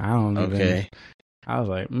 I don't know. Okay. I was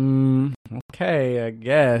like, okay, I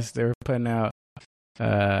guess. They were putting out,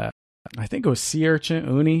 I think it was sea urchin,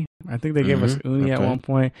 uni. I think they gave us uni at one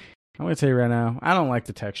point. I'm going to tell you right now, I don't like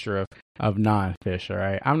the texture of non-fish, all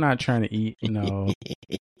right? I'm not trying to eat, I'm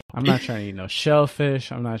not trying to eat no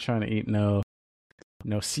shellfish. I'm not trying to eat no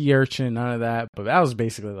sea urchin, none of that. But that was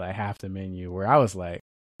basically like half the menu where I was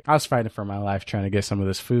fighting for my life trying to get some of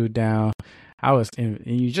this food down. And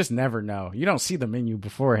you just never know. You don't see the menu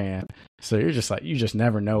beforehand. So you're just like, you just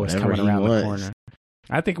never know what's coming around the corner.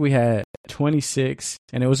 I think we had 26,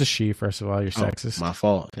 and it was a she, first of all. You're sexist. My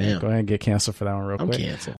fault. Damn. Go ahead and get canceled for that one real quick. I'm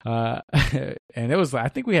canceled. And it was, I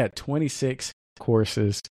think we had 26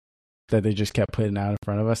 courses that they just kept putting out in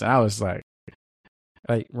front of us. And I was like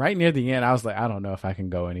right near the end, I was like, I don't know if I can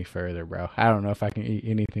go any further, bro. I don't know if I can eat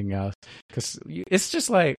anything else. Because it's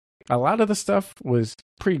just like, a lot of the stuff was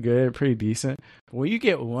pretty good, pretty decent. When you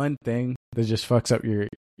get one thing that just fucks up your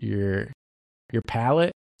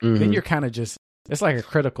palate, then you're kind of just it's like a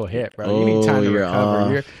critical hit, bro. You need Oh, time to you're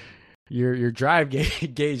recover. off. Your drive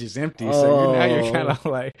gauge is empty, so you're kind of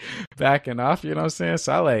like backing off. You know what I'm saying?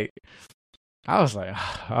 So I was like,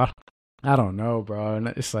 I don't know, bro. And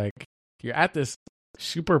it's like you're at this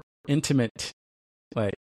super intimate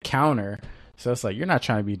like counter, so it's like you're not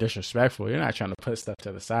trying to be disrespectful. You're not trying to put stuff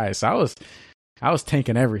to the side. So I was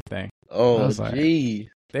tanking everything. Oh, I was like, gee.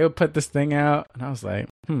 they would put this thing out, and I was like,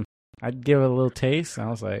 I'd give it a little taste, and I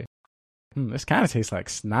was like, this kind of tastes like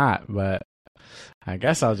snot, but I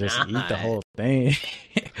guess I'll just eat the whole thing.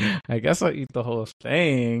 I guess I'll eat the whole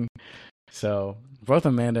thing. So both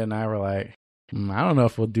Amanda and I were like, I don't know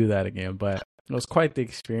if we'll do that again, but it was quite the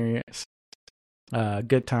experience.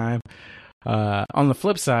 Good time. On the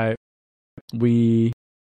flip side, we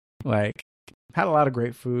like had a lot of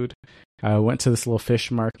great food. Went to this little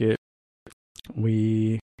fish market.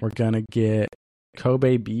 We were gonna get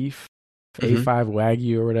Kobe beef, A5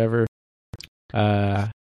 Wagyu or whatever.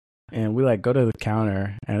 And we like go to the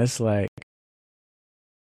counter, and it's like,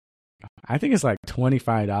 I think it's like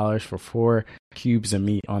 $25 for 4 cubes of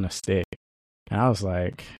meat on a stick. And I was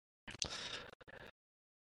like,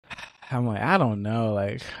 I don't know,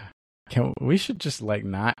 like, we should just like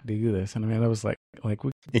not do this. And I mean, I was like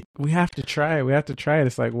we have to try it. We have to try it.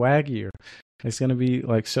 It's like Wagyu. It's gonna be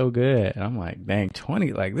like so good. And I'm like, dang,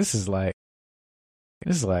 20. Like this is like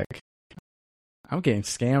I'm getting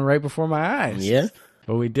scammed right before my eyes. Yeah.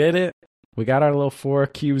 But we did it. We got our little 4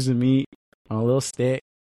 cubes of meat on a little stick.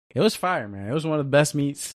 It was fire, man. It was one of the best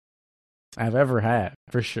meats I've ever had,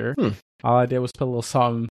 for sure. All I did was put a little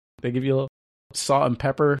salt and they give you a little salt and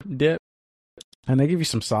pepper dip. And they give you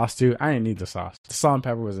some sauce too. I didn't need the sauce. The salt and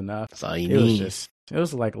pepper was enough. That's all you need. It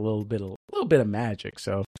was like a little bit of magic.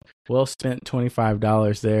 So well spent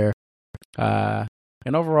 $25 there.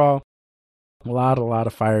 And overall, a lot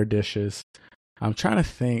of fire dishes. I'm trying to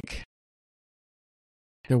think.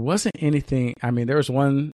 There wasn't anything. I mean, there was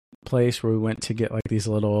one place where we went to get like these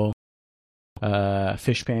little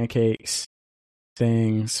fish pancakes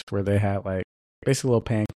things where they had like basically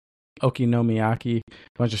little okonomiyaki,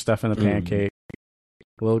 bunch of stuff in the pancake.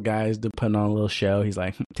 Little guys putting on a little show. He's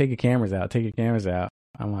like, take your cameras out.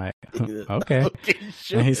 I'm like, okay.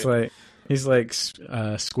 Sure. And he's like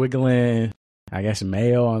squiggling, I guess,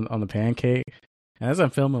 mayo on the pancake. And as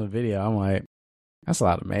I'm filming the video, I'm like, that's a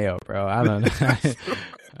lot of mayo, bro. I don't know.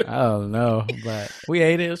 I don't know, but we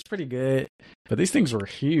ate it. It was pretty good. But these things were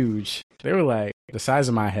huge. They were like the size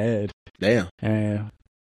of my head. Damn. And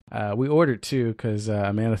we ordered 2 because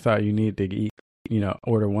Amanda thought you needed to eat,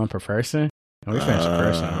 order 1 per person. And we finished the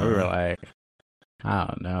first one. We were like, I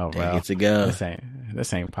don't know, bro. To go.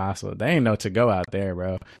 This ain't possible. They ain't no to go out there,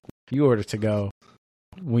 bro. You order to go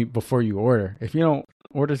before you order. If you don't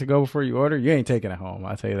order to go before you order, you ain't taking it home.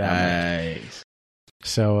 I'll tell you that. Nice.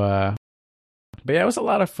 So, but yeah, it was a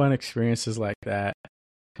lot of fun experiences like that.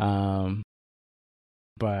 But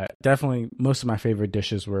definitely most of my favorite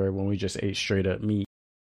dishes were when we just ate straight up meat.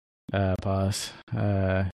 Some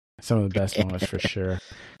of the best ones for sure.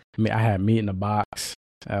 I mean, I had meat in a box.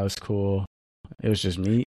 That was cool. It was just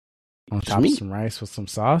meat on top of some rice with some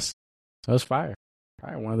sauce. That was fire.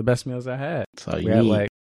 Probably one of the best meals I had.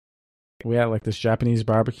 We had like this Japanese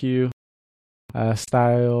barbecue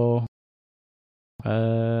style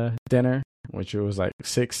dinner, which was like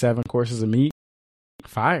 6-7 courses of meat.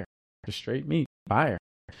 Fire. Just straight meat. Fire.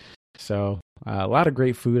 So a lot of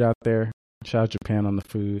great food out there. Shout out Japan on the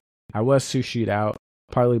food. I was sushi'd out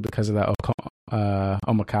partly because of that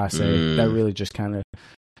omakase. That really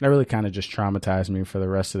kind of just traumatized me for the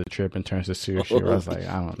rest of the trip in terms of sushi. I was like,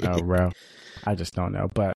 I don't know, bro. I just don't know.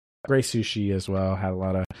 But great sushi as well. Had a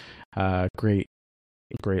lot of great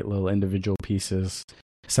little individual pieces.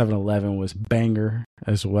 7-Eleven was banger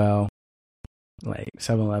as well. Like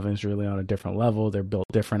 7-Eleven is really on a different level. They're built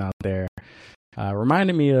different out there.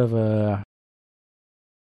 Reminded me of the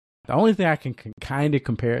only thing I can kind of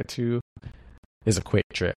compare it to is a Quick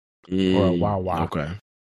Trip or a Wawa. Okay.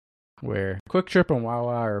 Where Quick Trip and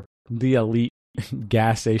Wawa are the elite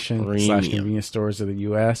gas station / convenience stores of the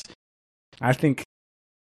U.S. I think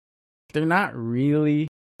they're not really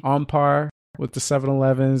on par with the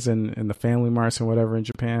 7-Elevens and the Family Marts and whatever in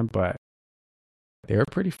Japan, but they're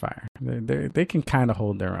pretty fire. They can kind of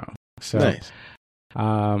hold their own. So, nice.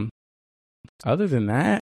 Other than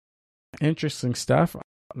that, interesting stuff.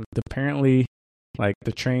 Apparently, like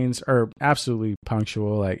the trains are absolutely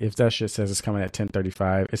punctual. Like if that shit says it's coming at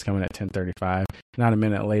 10:35, it's coming at 10:35. Not a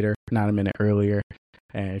minute later, not a minute earlier.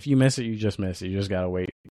 And if you miss it, you just miss it. You just gotta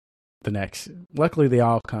wait the next. Luckily, they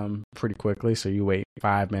all come pretty quickly, so you wait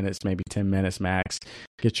 5 minutes, maybe 10 minutes max,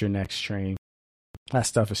 get your next train. That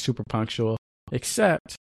stuff is super punctual,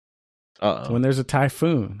 except when there's a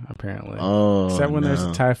typhoon, apparently. Oh, Except when there's a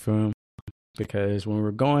no. typhoon, because when we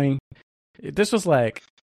were going, this was like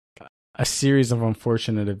a series of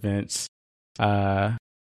unfortunate events. It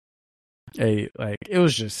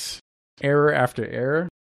was just error after error,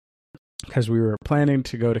 because we were planning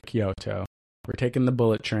to go to Kyoto. We're taking the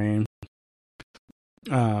bullet train.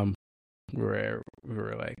 We were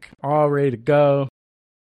like all ready to go.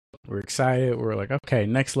 We're excited. We're like, okay,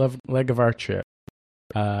 next leg of our trip.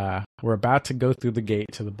 We're about to go through the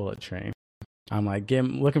gate to the bullet train. I'm like,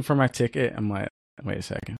 looking for my ticket. I'm like, wait a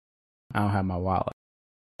second, I don't have my wallet.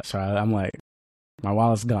 So I'm like, my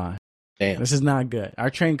wallet's gone. Damn. This is not good. Our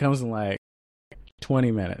train comes in like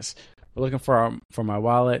 20 minutes. We're looking for my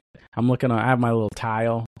wallet. I have my little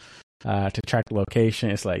tile to track the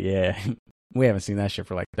location. It's like, yeah, we haven't seen that shit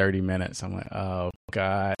for like 30 minutes. I'm like, oh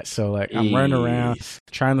God. So like I'm running around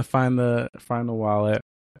trying to find the wallet.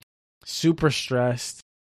 Super stressed.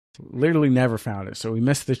 Literally never found it. So we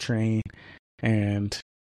missed the train, and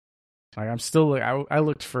like I'm still I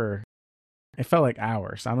looked for, it felt like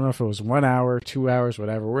hours. I don't know if it was 1 hour, 2 hours,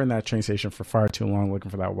 whatever. We're in that train station for far too long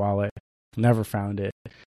looking for that wallet. Never found it.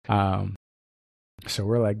 So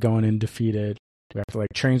we're like going in defeated. We have to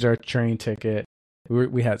like change our train ticket.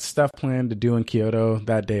 We had stuff planned to do in Kyoto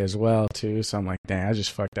that day as well too. So I'm like, dang, I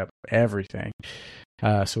just fucked up everything.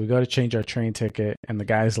 So we go to change our train ticket, and the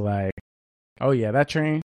guy's like, oh yeah, that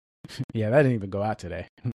train? Yeah, that didn't even go out today.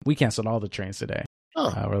 We canceled all the trains today.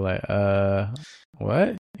 Oh. We're like,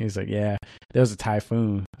 what? He's like, yeah, there was a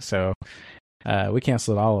typhoon, so we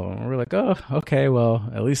canceled all of them. We're like, oh, okay, well,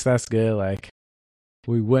 at least that's good. Like,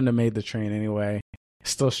 we wouldn't have made the train anyway.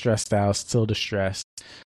 Still stressed out, still distressed.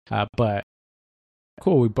 But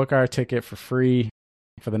cool, we book our ticket for free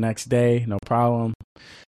for the next day, no problem.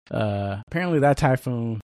 Apparently that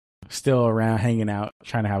typhoon still around, hanging out,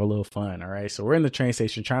 trying to have a little fun. All right, so we're in the train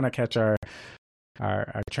station trying to catch our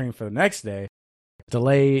train for the next day.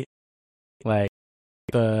 Delayed, like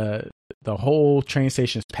the whole train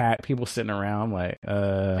station's packed, people sitting around. I'm like,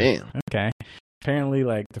 damn. Okay. Apparently,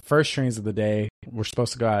 like the first trains of the day were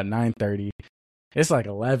supposed to go out at 9:30. It's like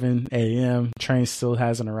 11 a.m. Train still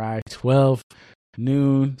hasn't arrived. 12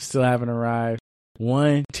 noon, still haven't arrived.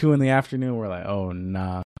 1, 2 in the afternoon, we're like, oh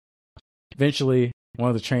nah. Eventually, one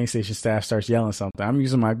of the train station staff starts yelling something. I'm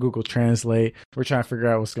using my Google Translate. We're trying to figure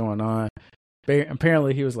out what's going on.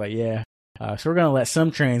 Apparently, he was like, yeah, so we're going to let some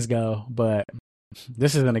trains go, but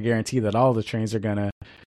this isn't a guarantee that all the trains are gonna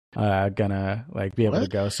like be able to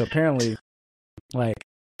go. So apparently, like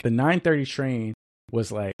the 9:30 train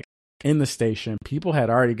was like in the station. People had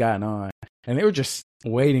already gotten on, and they were just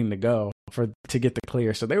waiting to go to get the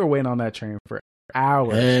clear. So they were waiting on that train for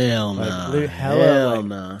hours. Hell no.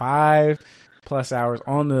 No. 5+ hours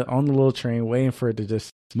on the little train, waiting for it to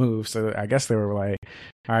just move. So I guess they were like,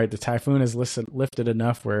 all right, the typhoon has lifted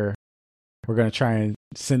enough where we're going to try and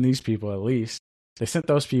send these people at least. They sent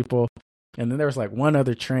those people, and then there was like one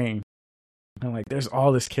other train. And like, there's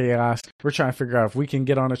all this chaos. We're trying to figure out if we can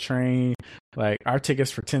get on a train. Like, our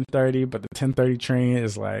ticket's for 10:30, but the 10:30 train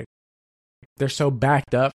is like, they're so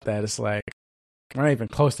backed up that it's like, we're not even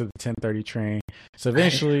close to the 10:30 train. So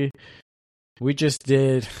eventually, we just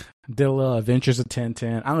did a little Adventures of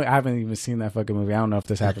Tintin. I haven't even seen that fucking movie. I don't know if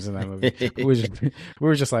this happens in that movie. we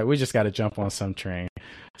were just like, we just got to jump on some train.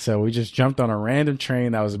 So we just jumped on a random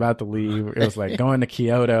train that was about to leave. It was like going to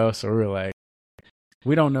Kyoto. So we were like,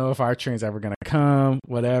 we don't know if our train's ever going to come,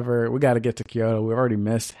 whatever. We got to get to Kyoto. We've already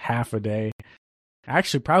missed half a day.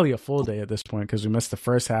 Actually, probably a full day at this point, because we missed the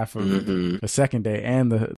first half of the second day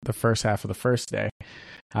and the first half of the first day.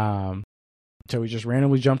 So we just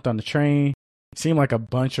randomly jumped on the train. It seemed like a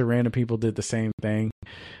bunch of random people did the same thing.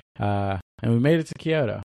 And we made it to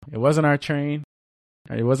Kyoto. It wasn't our train.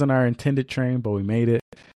 It wasn't our intended train, but we made it.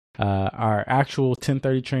 Our actual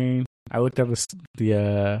 10:30 train, I looked up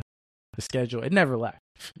the schedule. It never left.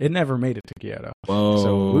 It never made it to Kyoto. Whoa.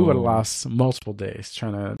 So we would have lost multiple days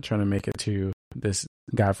trying to make it to this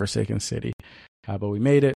godforsaken city. But we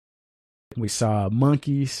made it. We saw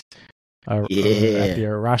monkeys at the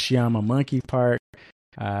Arashiyama Monkey Park.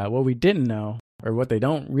 What we didn't know, or what they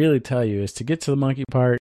don't really tell you, is to get to the monkey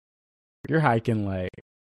park, you're hiking.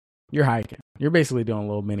 You're basically doing a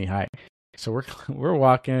little mini hike. So we're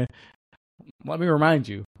walking. Let me remind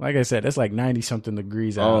you, like I said, it's like 90-something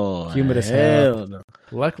degrees out, humid as hell. No.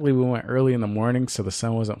 Luckily, we went early in the morning, so the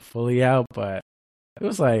sun wasn't fully out, but it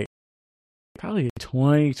was like probably a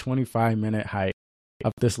 20-25 minute hike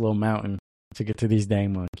up this little mountain to get to these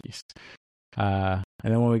dang monkeys. And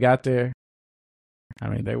then when we got there, I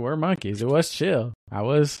mean, they were monkeys. It was chill. I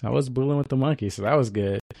was booling with the monkeys, so that was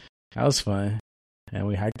good. That was fun. And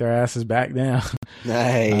we hiked our asses back down.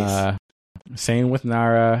 Nice. Same with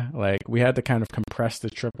Nara. Like, we had to kind of compress the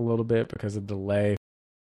trip a little bit because of delay.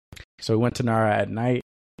 So we went to Nara at night.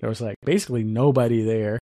 There was like basically nobody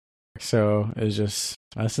there. So it was just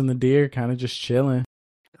us and the deer kind of just chilling.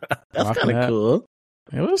 That's kind of cool.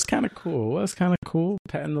 It was kind of cool.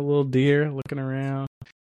 Petting the little deer, looking around.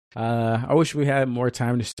 I wish we had more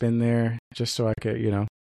time to spend there just so I could,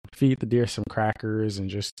 feed the deer some crackers and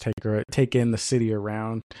just take in the city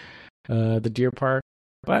around the deer park.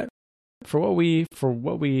 But for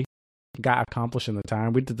what we got accomplished in the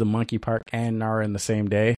time, we did the monkey park and Nara in the same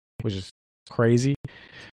day, which is crazy.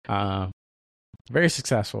 Very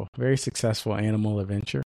successful animal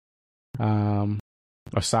adventure.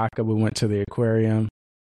 Osaka, we went to the aquarium.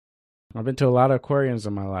 I've been to a lot of aquariums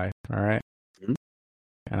in my life, all right? Mm-hmm.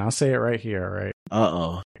 And I'll say it right here, all right?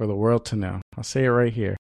 Uh-oh. For the world to know. I'll say it right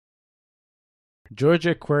here. Georgia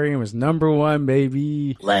Aquarium is number 1,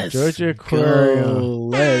 baby. Georgia Aquarium.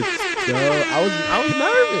 Let's go. I was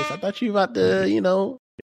nervous. I thought you were about to,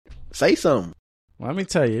 say something. Well, let me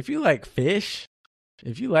tell you, if you like fish,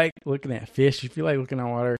 if you like looking at fish, if you like looking at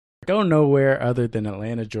water, go nowhere other than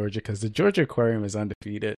Atlanta, Georgia, because the Georgia Aquarium is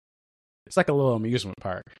undefeated. It's like a little amusement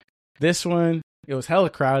park. This one, it was hella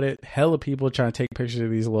crowded, hella people trying to take pictures of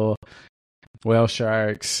these little whale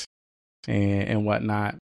sharks and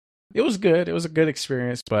whatnot. It was good. It was a good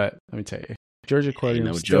experience, but let me tell you, Georgia Aquarium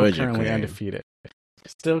is still currently undefeated.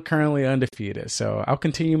 Still currently undefeated. So I'll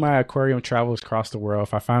continue my aquarium travels across the world.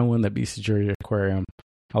 If I find one that beats the Georgia Aquarium,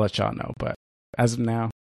 I'll let y'all know. But as of now,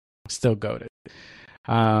 still goated.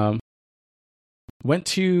 Went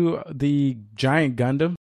to the Giant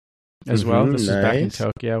Gundam as well. This was back in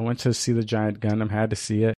Tokyo. I went to see the Giant Gundam, had to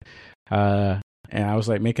see it. And I was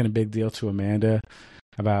like making a big deal to Amanda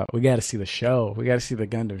about, we got to see the show. We got to see the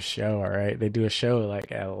Gundam show, all right? They do a show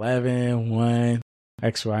like at 11, 1,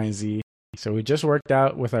 X, Y, and Z. So we just worked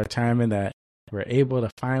out with our timing that we're able to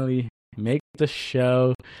finally make the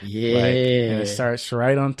show. Yeah. And it starts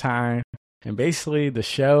right on time. And basically the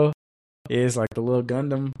show is like the little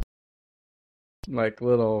Gundam, like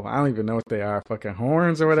little, I don't even know what they are, fucking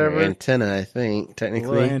horns or whatever. Antenna, I think, technically.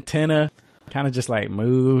 A little antenna kind of just like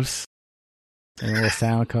moves and a little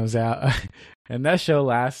sound comes out. And that show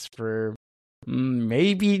lasts for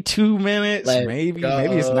maybe 2 minutes, maybe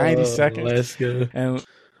it's 90 seconds. Let's go. And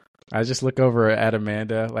I just look over at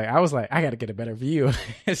Amanda. Like, I was like, I got to get a better view.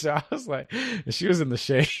 So I was like, she was in the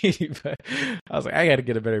shade, but I was like, I got to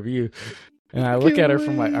get a better view. And I look at her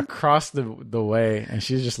from like across the way, and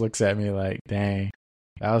she just looks at me like, dang,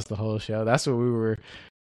 that was the whole show. That's what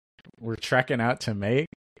we're trekking out to make.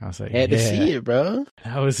 I was like, had to see it, bro.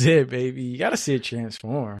 That was it, baby. You got to see it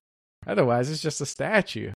transform. Otherwise, it's just a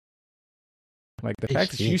statue. Like, the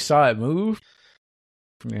fact that you saw it move,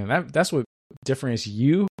 man, that's what differentiates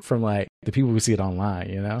you from like the people who see it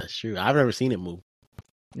online, That's true. I've never seen it move.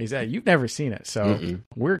 Exactly. You've never seen it. So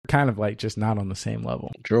we're kind of like just not on the same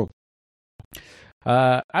level. True.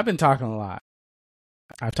 I've been talking a lot.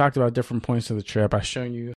 I've talked about different points of the trip. I've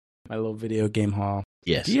shown you my little video game haul.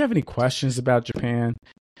 Yes. Do you have any questions about Japan?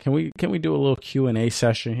 Can we do a little Q&A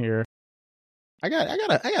session here? I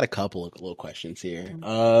got a couple of little questions here.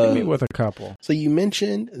 Hit me with a couple. So you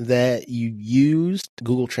mentioned that you used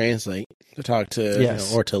Google Translate to talk to,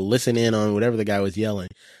 or to listen in on whatever the guy was yelling.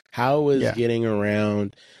 How was getting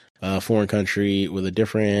around a foreign country with a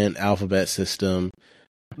different alphabet system,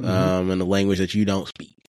 and a language that you don't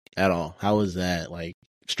speak at all? How was that? Like,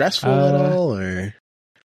 stressful at all, or?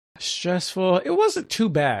 Stressful. It wasn't too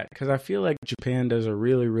bad because I feel like Japan does a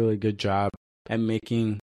really, really good job at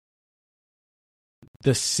making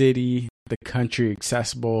the city, the country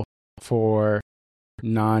accessible for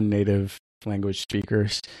non-native language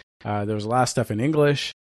speakers. There was a lot of stuff in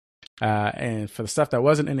English. And for the stuff that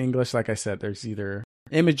wasn't in English, like I said, there's either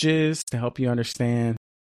images to help you understand,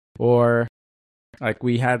 or like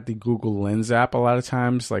we had the Google Lens app a lot of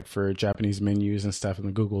times, like for Japanese menus and stuff. And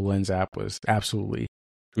the Google Lens app was absolutely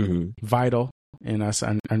vital in us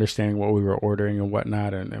understanding what we were ordering and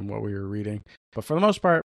whatnot, and what we were reading. But for the most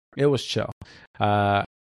part, it was chill.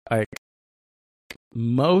 Like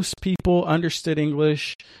most people understood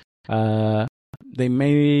English. They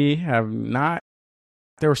may have not.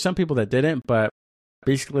 There were some people that didn't, but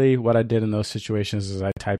basically what I did in those situations is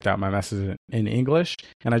I typed out my message in English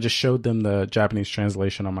and I just showed them the Japanese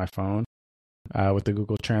translation on my phone with the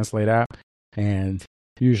Google Translate app. And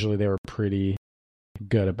usually they were pretty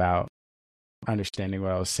good about understanding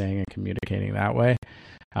what I was saying and communicating that way.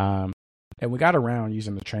 And we got around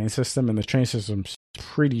using the train system, and the train system's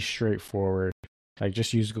pretty straightforward. Like,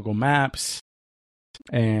 just use Google Maps,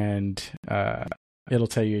 and it'll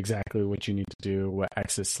tell you exactly what you need to do, what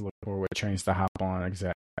exits to look for, what trains to hop on,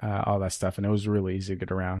 all that stuff, and it was really easy to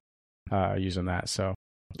get around using that. So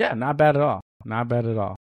yeah, not bad at all. Not bad at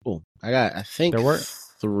all. Cool. I think there were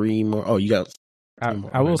 3 more. Oh, you got 3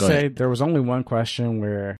 more. I will Go say ahead. there was only one question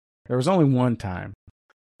where there was only one time,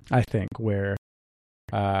 I think, where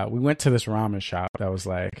we went to this ramen shop that was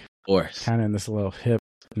like Of course. kind of in this little hip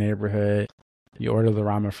neighborhood. You order the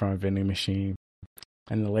ramen from a vending machine,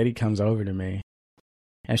 and the lady comes over to me,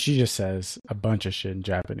 and she just says a bunch of shit in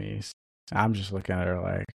Japanese. I'm just looking at her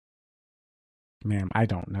like, ma'am, I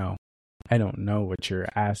don't know. I don't know what you're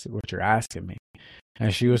asking me.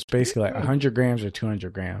 And she was basically like 100 grams or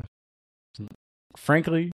 200 grams.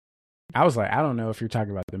 Frankly, I was like, I don't know if you're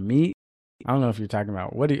talking about the meat. I don't know if you're talking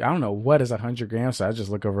about I don't know what is 100 grams. So I just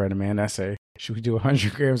look over at Amanda. I say, should we do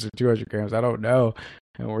 100 grams or 200 grams? I don't know.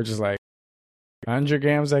 And we're just like, 100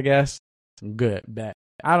 grams, I guess. Good, bet.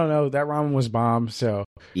 I don't know. That ramen was bomb. So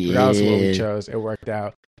regardless of what we chose, it worked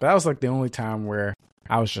out. But that was like the only time where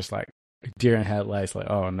I was just like deer in headlights. Like,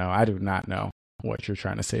 oh no, I do not know what you're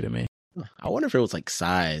trying to say to me. I wonder if it was like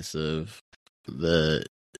size of the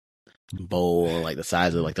bowl, or like the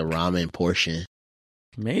size of like the ramen portion.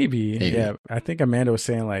 Maybe. Yeah. I think Amanda was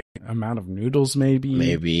saying like amount of noodles, maybe.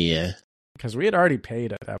 Yeah. Because we had already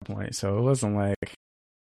paid at that point, so it wasn't like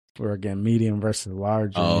we were getting medium versus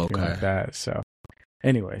large or anything like that. So,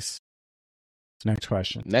 anyways, next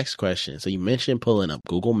question. So you mentioned pulling up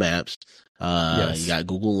Google Maps. Yes. You got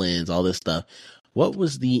Google Lens, all this stuff. What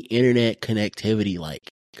was the internet connectivity like?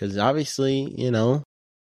 Because obviously, you know,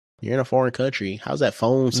 you're in a foreign country. How's that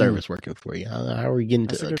phone service working for you? How are we getting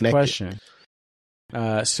That's a connected? good question.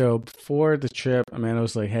 So before the trip, Amanda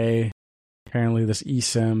was like, hey, apparently this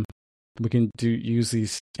eSIM, we can use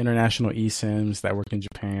these international eSIMs that work in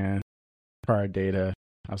Japan for our data.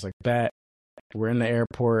 I was like, bet. We're in the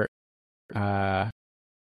airport, about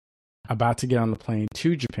to get on the plane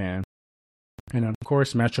to Japan. And of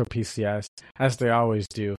course, Metro PCS, as they always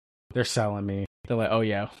do, they're selling me. They're like, oh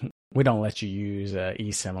yeah, we don't let you use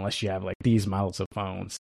eSIM unless you have like these models of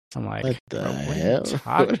phones. I'm like, what the hell?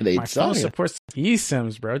 What are they My phone supports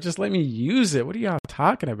eSIMs, bro. Just let me use it. What are y'all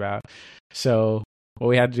talking about? So what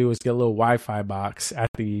we had to do was get a little Wi-Fi box at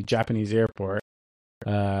the Japanese airport.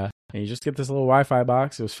 And you just get this little Wi-Fi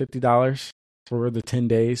box. It was $50 for the 10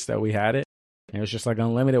 days that we had it. And it was just like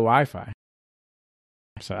unlimited Wi-Fi.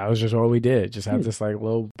 So that was just what we did. Just had this like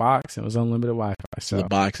little box and it was unlimited Wi-Fi. So the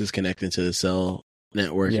box is connecting to the cell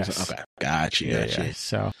network. Yes. Okay. Gotcha. Yeah.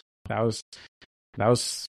 So that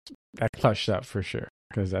clutched up for sure.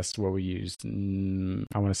 Because that's what we used,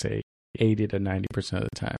 I want to say 80 to 90% of the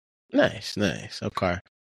time. Nice. Okay.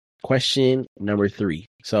 Question number 3.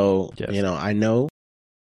 So, you know, I don't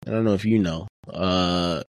know if you know,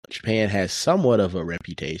 Japan has somewhat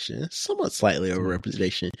slightly of a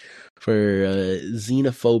reputation for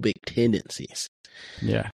xenophobic tendencies.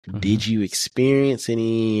 Yeah. Did you experience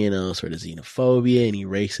any, sort of xenophobia, any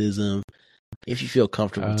racism? If you feel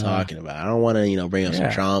comfortable talking about it. I don't want to, bring up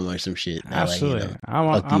some trauma or some shit. Absolutely. Like,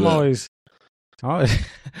 I'm always no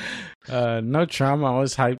trauma. I'm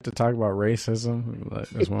always hyped to talk about racism.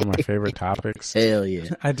 It's one of my favorite topics. Hell yeah.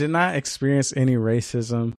 I did not experience any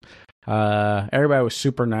racism. Everybody was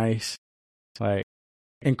super nice, like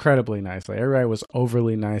incredibly nice. Like everybody was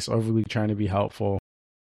overly nice, overly trying to be helpful.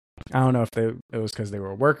 I don't know if it was because they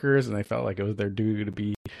were workers and they felt like it was their duty to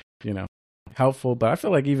be, helpful. But I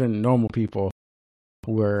feel like even normal people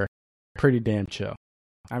were pretty damn chill.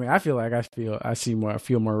 I mean, I feel like I feel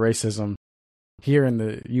more racism here in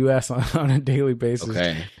the U.S. on a daily basis.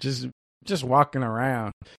 Okay. Just walking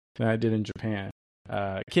around than I did in Japan.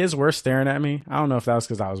 Kids were staring at me. I don't know if that was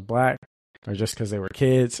because I was black or just because they were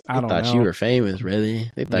kids. I don't know. They thought you were famous,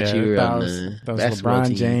 really. They thought you were on the basketball LeBron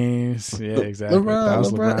team. James. Yeah, exactly. That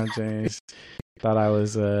was LeBron James. Thought I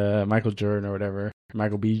was Michael Jordan or whatever.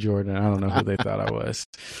 Michael B. Jordan. I don't know who they thought I was.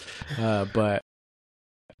 But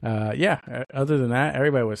other than that,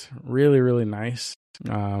 everybody was really, really nice,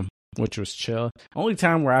 which was chill. Only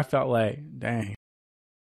time where I felt like, dang,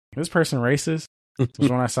 this person racist was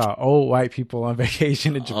when I saw old white people on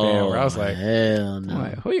vacation in Japan, where I was like, hell no.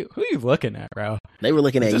 Like, who you looking at, bro? They were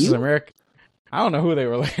looking at this you? Is America. I don't know who they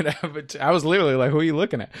were looking at, but I was literally like, who are you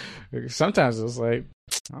looking at? Sometimes it was like,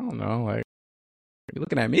 I don't know, like, are you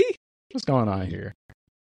looking at me? What's going on here?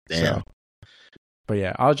 Damn. So, but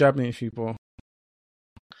yeah, all Japanese people.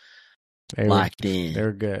 Locked in. They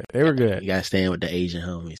were good. They were good. You gotta stand with the Asian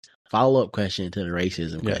homies. Follow-up question to the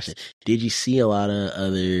racism question. Did you see a lot of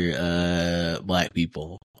other black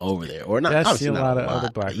people over there? Or not? I see a lot of other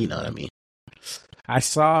black people. You know what I mean? I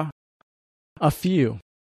saw a few.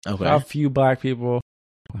 Okay. A few black people.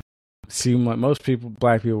 Seemed like most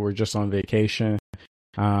black people were just on vacation.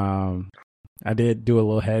 I did do a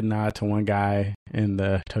little head nod to one guy in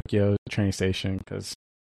the Tokyo train station because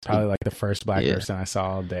probably like the first black person I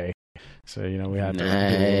saw all day. So, you know, we had to do a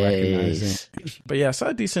little recognizing. But yeah, I saw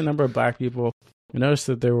a decent number of black people. I noticed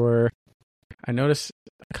that I noticed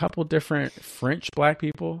a couple different French black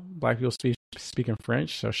people speaking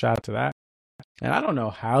French. So shout out to that. And I don't know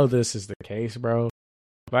how this is the case, bro,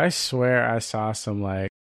 but I swear I saw some like,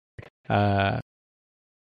 I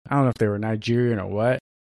don't know if they were Nigerian or what,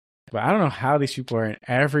 but I don't know how these people are in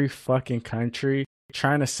every fucking country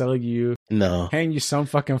trying to sell you, hand you some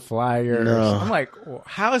fucking flyer. I'm like,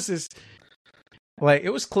 how is this? Like,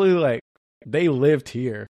 it was clearly like they lived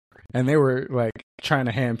here and they were like trying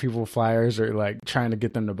to hand people flyers or like trying to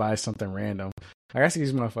get them to buy something random. Like, I see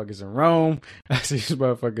these motherfuckers in Rome. I see these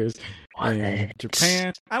motherfuckers in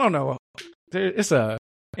Japan. I don't know. It's a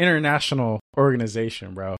international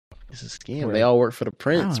organization, bro. It's a scam. They all work for the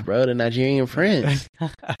prince, bro. The Nigerian prince.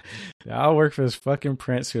 They all work for this fucking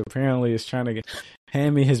prince who apparently is trying to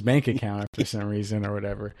hand me his bank account for some reason or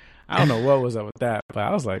whatever. I don't know what was up with that, but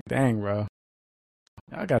I was like, dang, bro.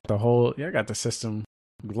 I got the system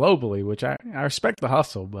globally, which I respect the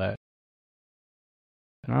hustle, but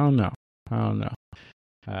I don't know.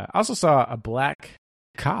 I also saw a black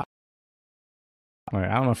cop. Like,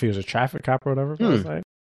 I don't know if he was a traffic cop or whatever, but I was like,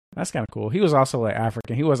 that's kind of cool. He was also like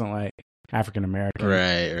African. He wasn't like African American.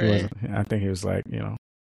 Right. I think he was like, you know,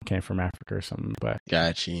 came from Africa or something. But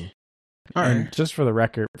gotcha. All right. Just for the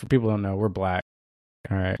record, for people who don't know, we're black.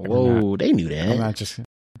 All right. Whoa, they knew that. I'm not just.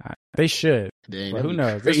 They should. But who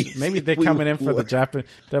knows? Maybe they're coming in for the Japan.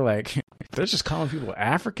 They're like, they're just calling people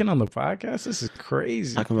African on the podcast. This is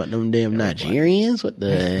crazy. Talking about them damn Nigerians. What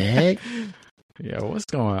the heck? Yeah, what's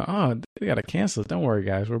going on? We gotta cancel it. Don't worry,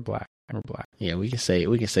 guys. We're black. We're black. Yeah, we can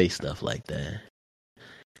say stuff like that.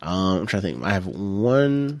 I'm trying to think. I have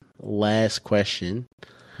one last question.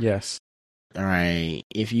 Yes. All right.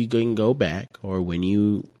 If you can go back, or when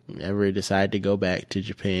you ever decide to go back to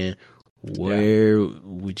Japan, where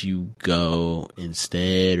would you go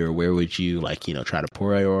instead, or where would you like, you know, try to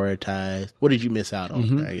prioritize? What did you miss out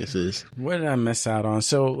on? I guess is what did I miss out on?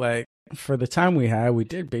 So like for the time we had, we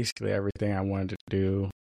did basically everything I wanted to do.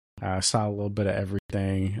 Saw a little bit of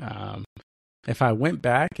everything. If I went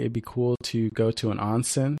back, it'd be cool to go to an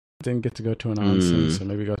onsen. Didn't get to go to an onsen, so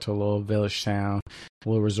maybe go to a little village town, a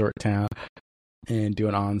little resort town, and do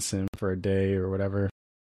an onsen for a day or whatever.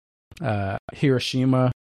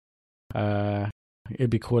 Hiroshima. It'd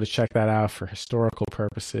be cool to check that out for historical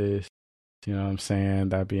purposes. You know what I'm saying?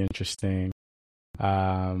 That'd be interesting.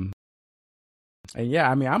 And yeah,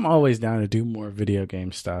 I mean, I'm always down to do more video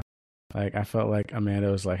game stuff. Like, I felt like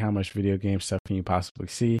Amanda was like, how much video game stuff can you possibly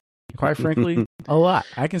see? And quite frankly, a lot.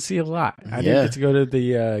 I can see a lot. I didn't get to go to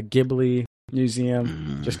the Ghibli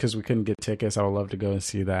Museum just because we couldn't get tickets. I would love to go and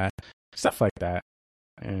see that. Stuff like that.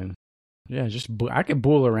 And yeah, I could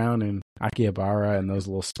bool around in Akihabara and those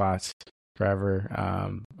little spots forever.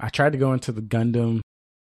 I tried to go into the Gundam,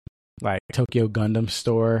 like Tokyo Gundam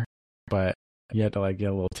store, but you had to like get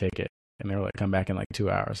a little ticket, and they were like, come back in like 2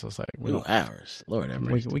 hours. I was like, 2 hours, Lord have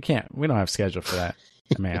mercy. We can't. We don't have schedule for that,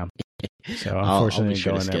 ma'am. So unfortunately,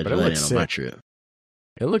 I'll going there, but it looked sick. On my trip.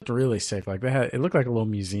 It looked really sick. Like it looked like a little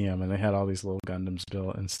museum, and they had all these little Gundams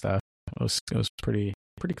built and stuff. It was pretty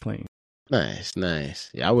clean. Nice.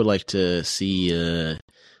 Yeah, I would like to see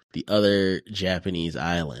the other Japanese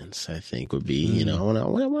islands. I think would be, you know,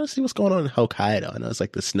 I want to see what's going on in Hokkaido. I know it's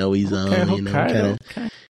like the snowy zone, you know, kind of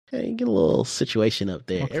get a little situation up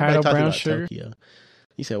there. Hokkaido Everybody talking about sugar? Tokyo.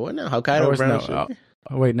 You said what now? Hokkaido brown sugar?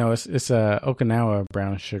 Oh, wait, no, it's Okinawa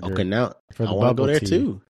brown sugar. Okinawa. For the I want to go there tea.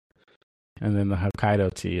 Too. And then the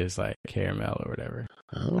Hokkaido tea is like caramel or whatever.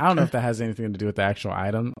 Okay. I don't know if that has anything to do with the actual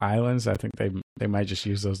islands. I think they might just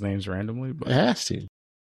use those names randomly. But it has to.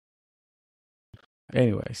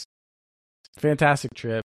 Anyways, fantastic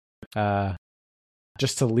trip.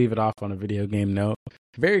 Just to leave it off on a video game note,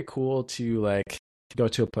 very cool to like go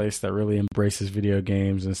to a place that really embraces video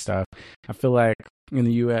games and stuff. I feel like in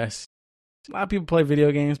the U.S., a lot of people play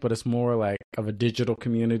video games, but it's more like of a digital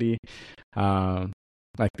community.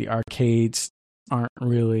 Like the arcades aren't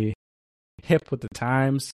really hip with the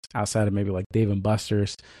times outside of maybe like Dave and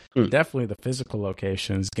Buster's. Definitely the physical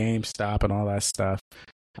locations, GameStop and all that stuff.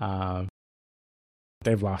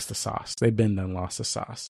 They've lost the sauce. They've been done lost the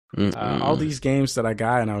sauce. All these games that I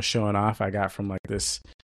got and I was showing off, I got from like this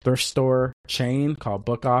thrift store chain called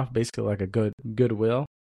Book Off, basically like a Goodwill.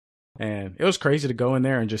 And it was crazy to go in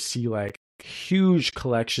there and just see like huge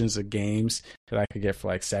collections of games that I could get for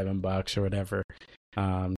like $7 or whatever.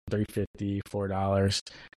 $3.50, $4.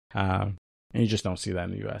 And you just don't see that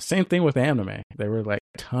in the US. Same thing with anime. There were like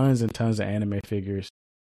tons and tons of anime figures.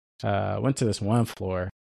 Went to this one floor.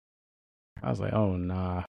 I was like, oh,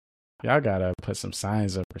 nah. Y'all got to put some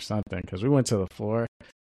signs up or something. Because we went to the floor.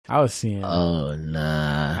 I was seeing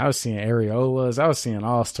areolas. I was seeing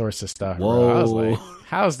all sorts of stuff, bro. I was like,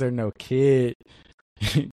 how's there no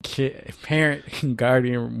parent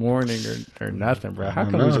guardian warning or nothing, bro? How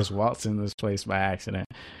come we just waltzed in this place by accident?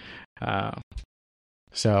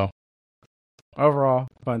 So overall,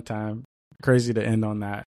 fun time. Crazy to end on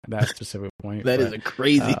that specific point. That is a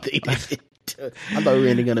crazy thing to do. I thought we were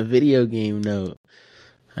ending on a video game note.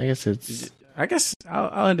 I guess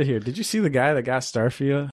I'll end it here. Did you see the guy that got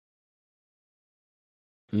Starfield?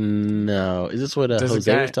 No. Is this what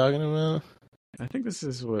Jose was talking about? I think this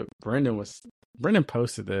is what Brendan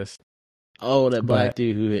posted this. Oh, that black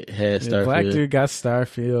dude who had Starfield. The black dude got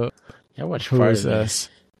Starfield. Yeah, I watched part of this.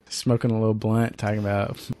 Smoking a little blunt, talking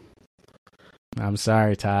about, I'm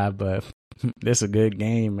sorry, Todd, but this is a good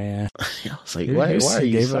game, man. I was like, why are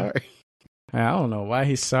you sorry? I don't know why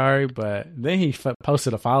he's sorry, but then he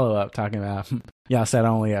posted a follow-up talking about, y'all said I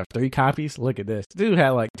only have 3 copies? Look at this. Dude had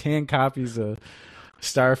like 10 copies of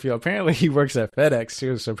Starfield. Apparently he works at FedEx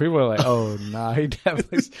too, so people are like, oh nah, he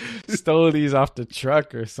definitely stole these off the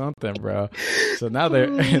truck or something, bro. So now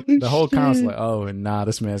the whole council like, oh nah,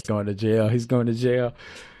 this man's going to jail. He's going to jail.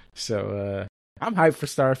 So I'm hyped for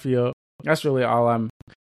Starfield. That's really all I'm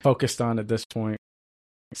focused on at this point.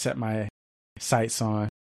 Set my sights on.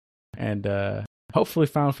 And hopefully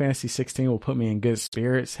Final Fantasy 16 will put me in good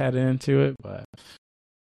spirits heading into it, but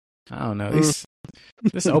I don't know. This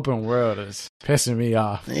open world is pissing me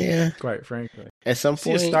off. Yeah. Quite frankly. At some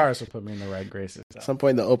point, Sea of Stars will put me in the right graces. At some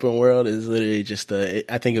point, the open world is literally just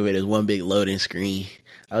I think of it as one big loading screen.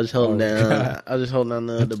 I was holding down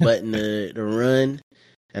the button to run,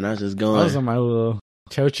 and I was just going. I was on my little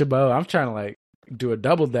chochobo. I'm trying to like do a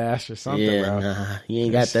double dash or something, bro. Nah, you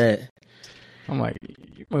ain't got that. I'm like,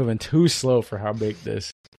 you're moving too slow for how big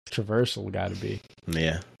this traversal got to be.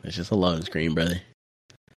 Yeah, it's just a loading screen, brother.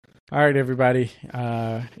 All right, everybody.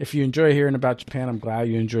 If you enjoy hearing about Japan, I'm glad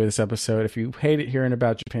you enjoy this episode. If you hate it hearing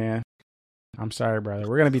about Japan, I'm sorry, brother.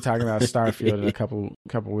 We're going to be talking about Starfield in a couple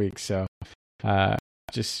weeks, so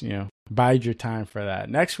just bide your time for that.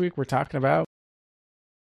 Next week, we're talking about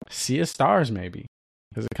Sea of Stars, maybe,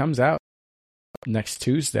 because it comes out next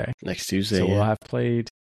Tuesday. So we'll have played.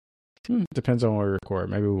 Depends on when we record.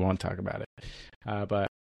 Maybe we won't talk about it. But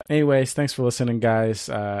anyways, thanks for listening, guys.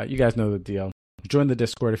 You guys know the deal. Join the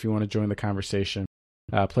Discord if you want to join the conversation.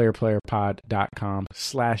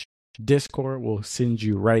 playerplayerpod.com/Discord will send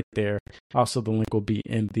you right there. Also, the link will be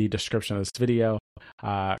in the description of this video.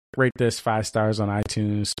 Rate this 5 stars on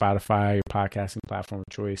iTunes, Spotify, your podcasting platform of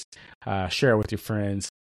choice. Share it with your friends.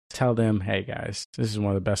 Tell them, hey guys, this is one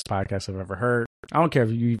of the best podcasts I've ever heard. I don't care if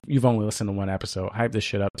you've only listened to one episode. Hype this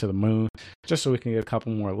shit up to the moon just so we can get a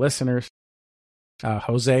couple more listeners.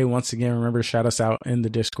 Jose, once again, remember to shout us out in the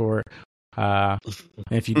Discord. And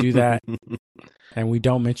if you do that and we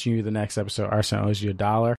don't mention you the next episode, Arsenal owes you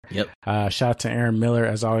 $1. Yep. Shout out to Aaron Miller,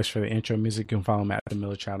 as always, for the intro music. You can follow him at The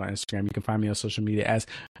Miller Child on Instagram. You can find me on social media as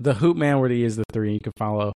The Hoop Man, where he is the 3. You can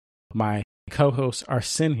follow my co-host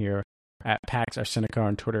Arsene here at Pax Arsenica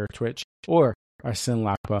on Twitter or Twitch, or Arsene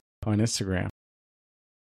Lakpa on Instagram.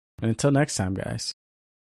 And until next time, guys,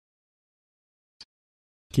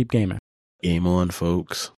 keep gaming. Game on,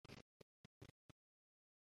 folks.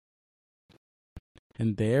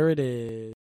 And there it is.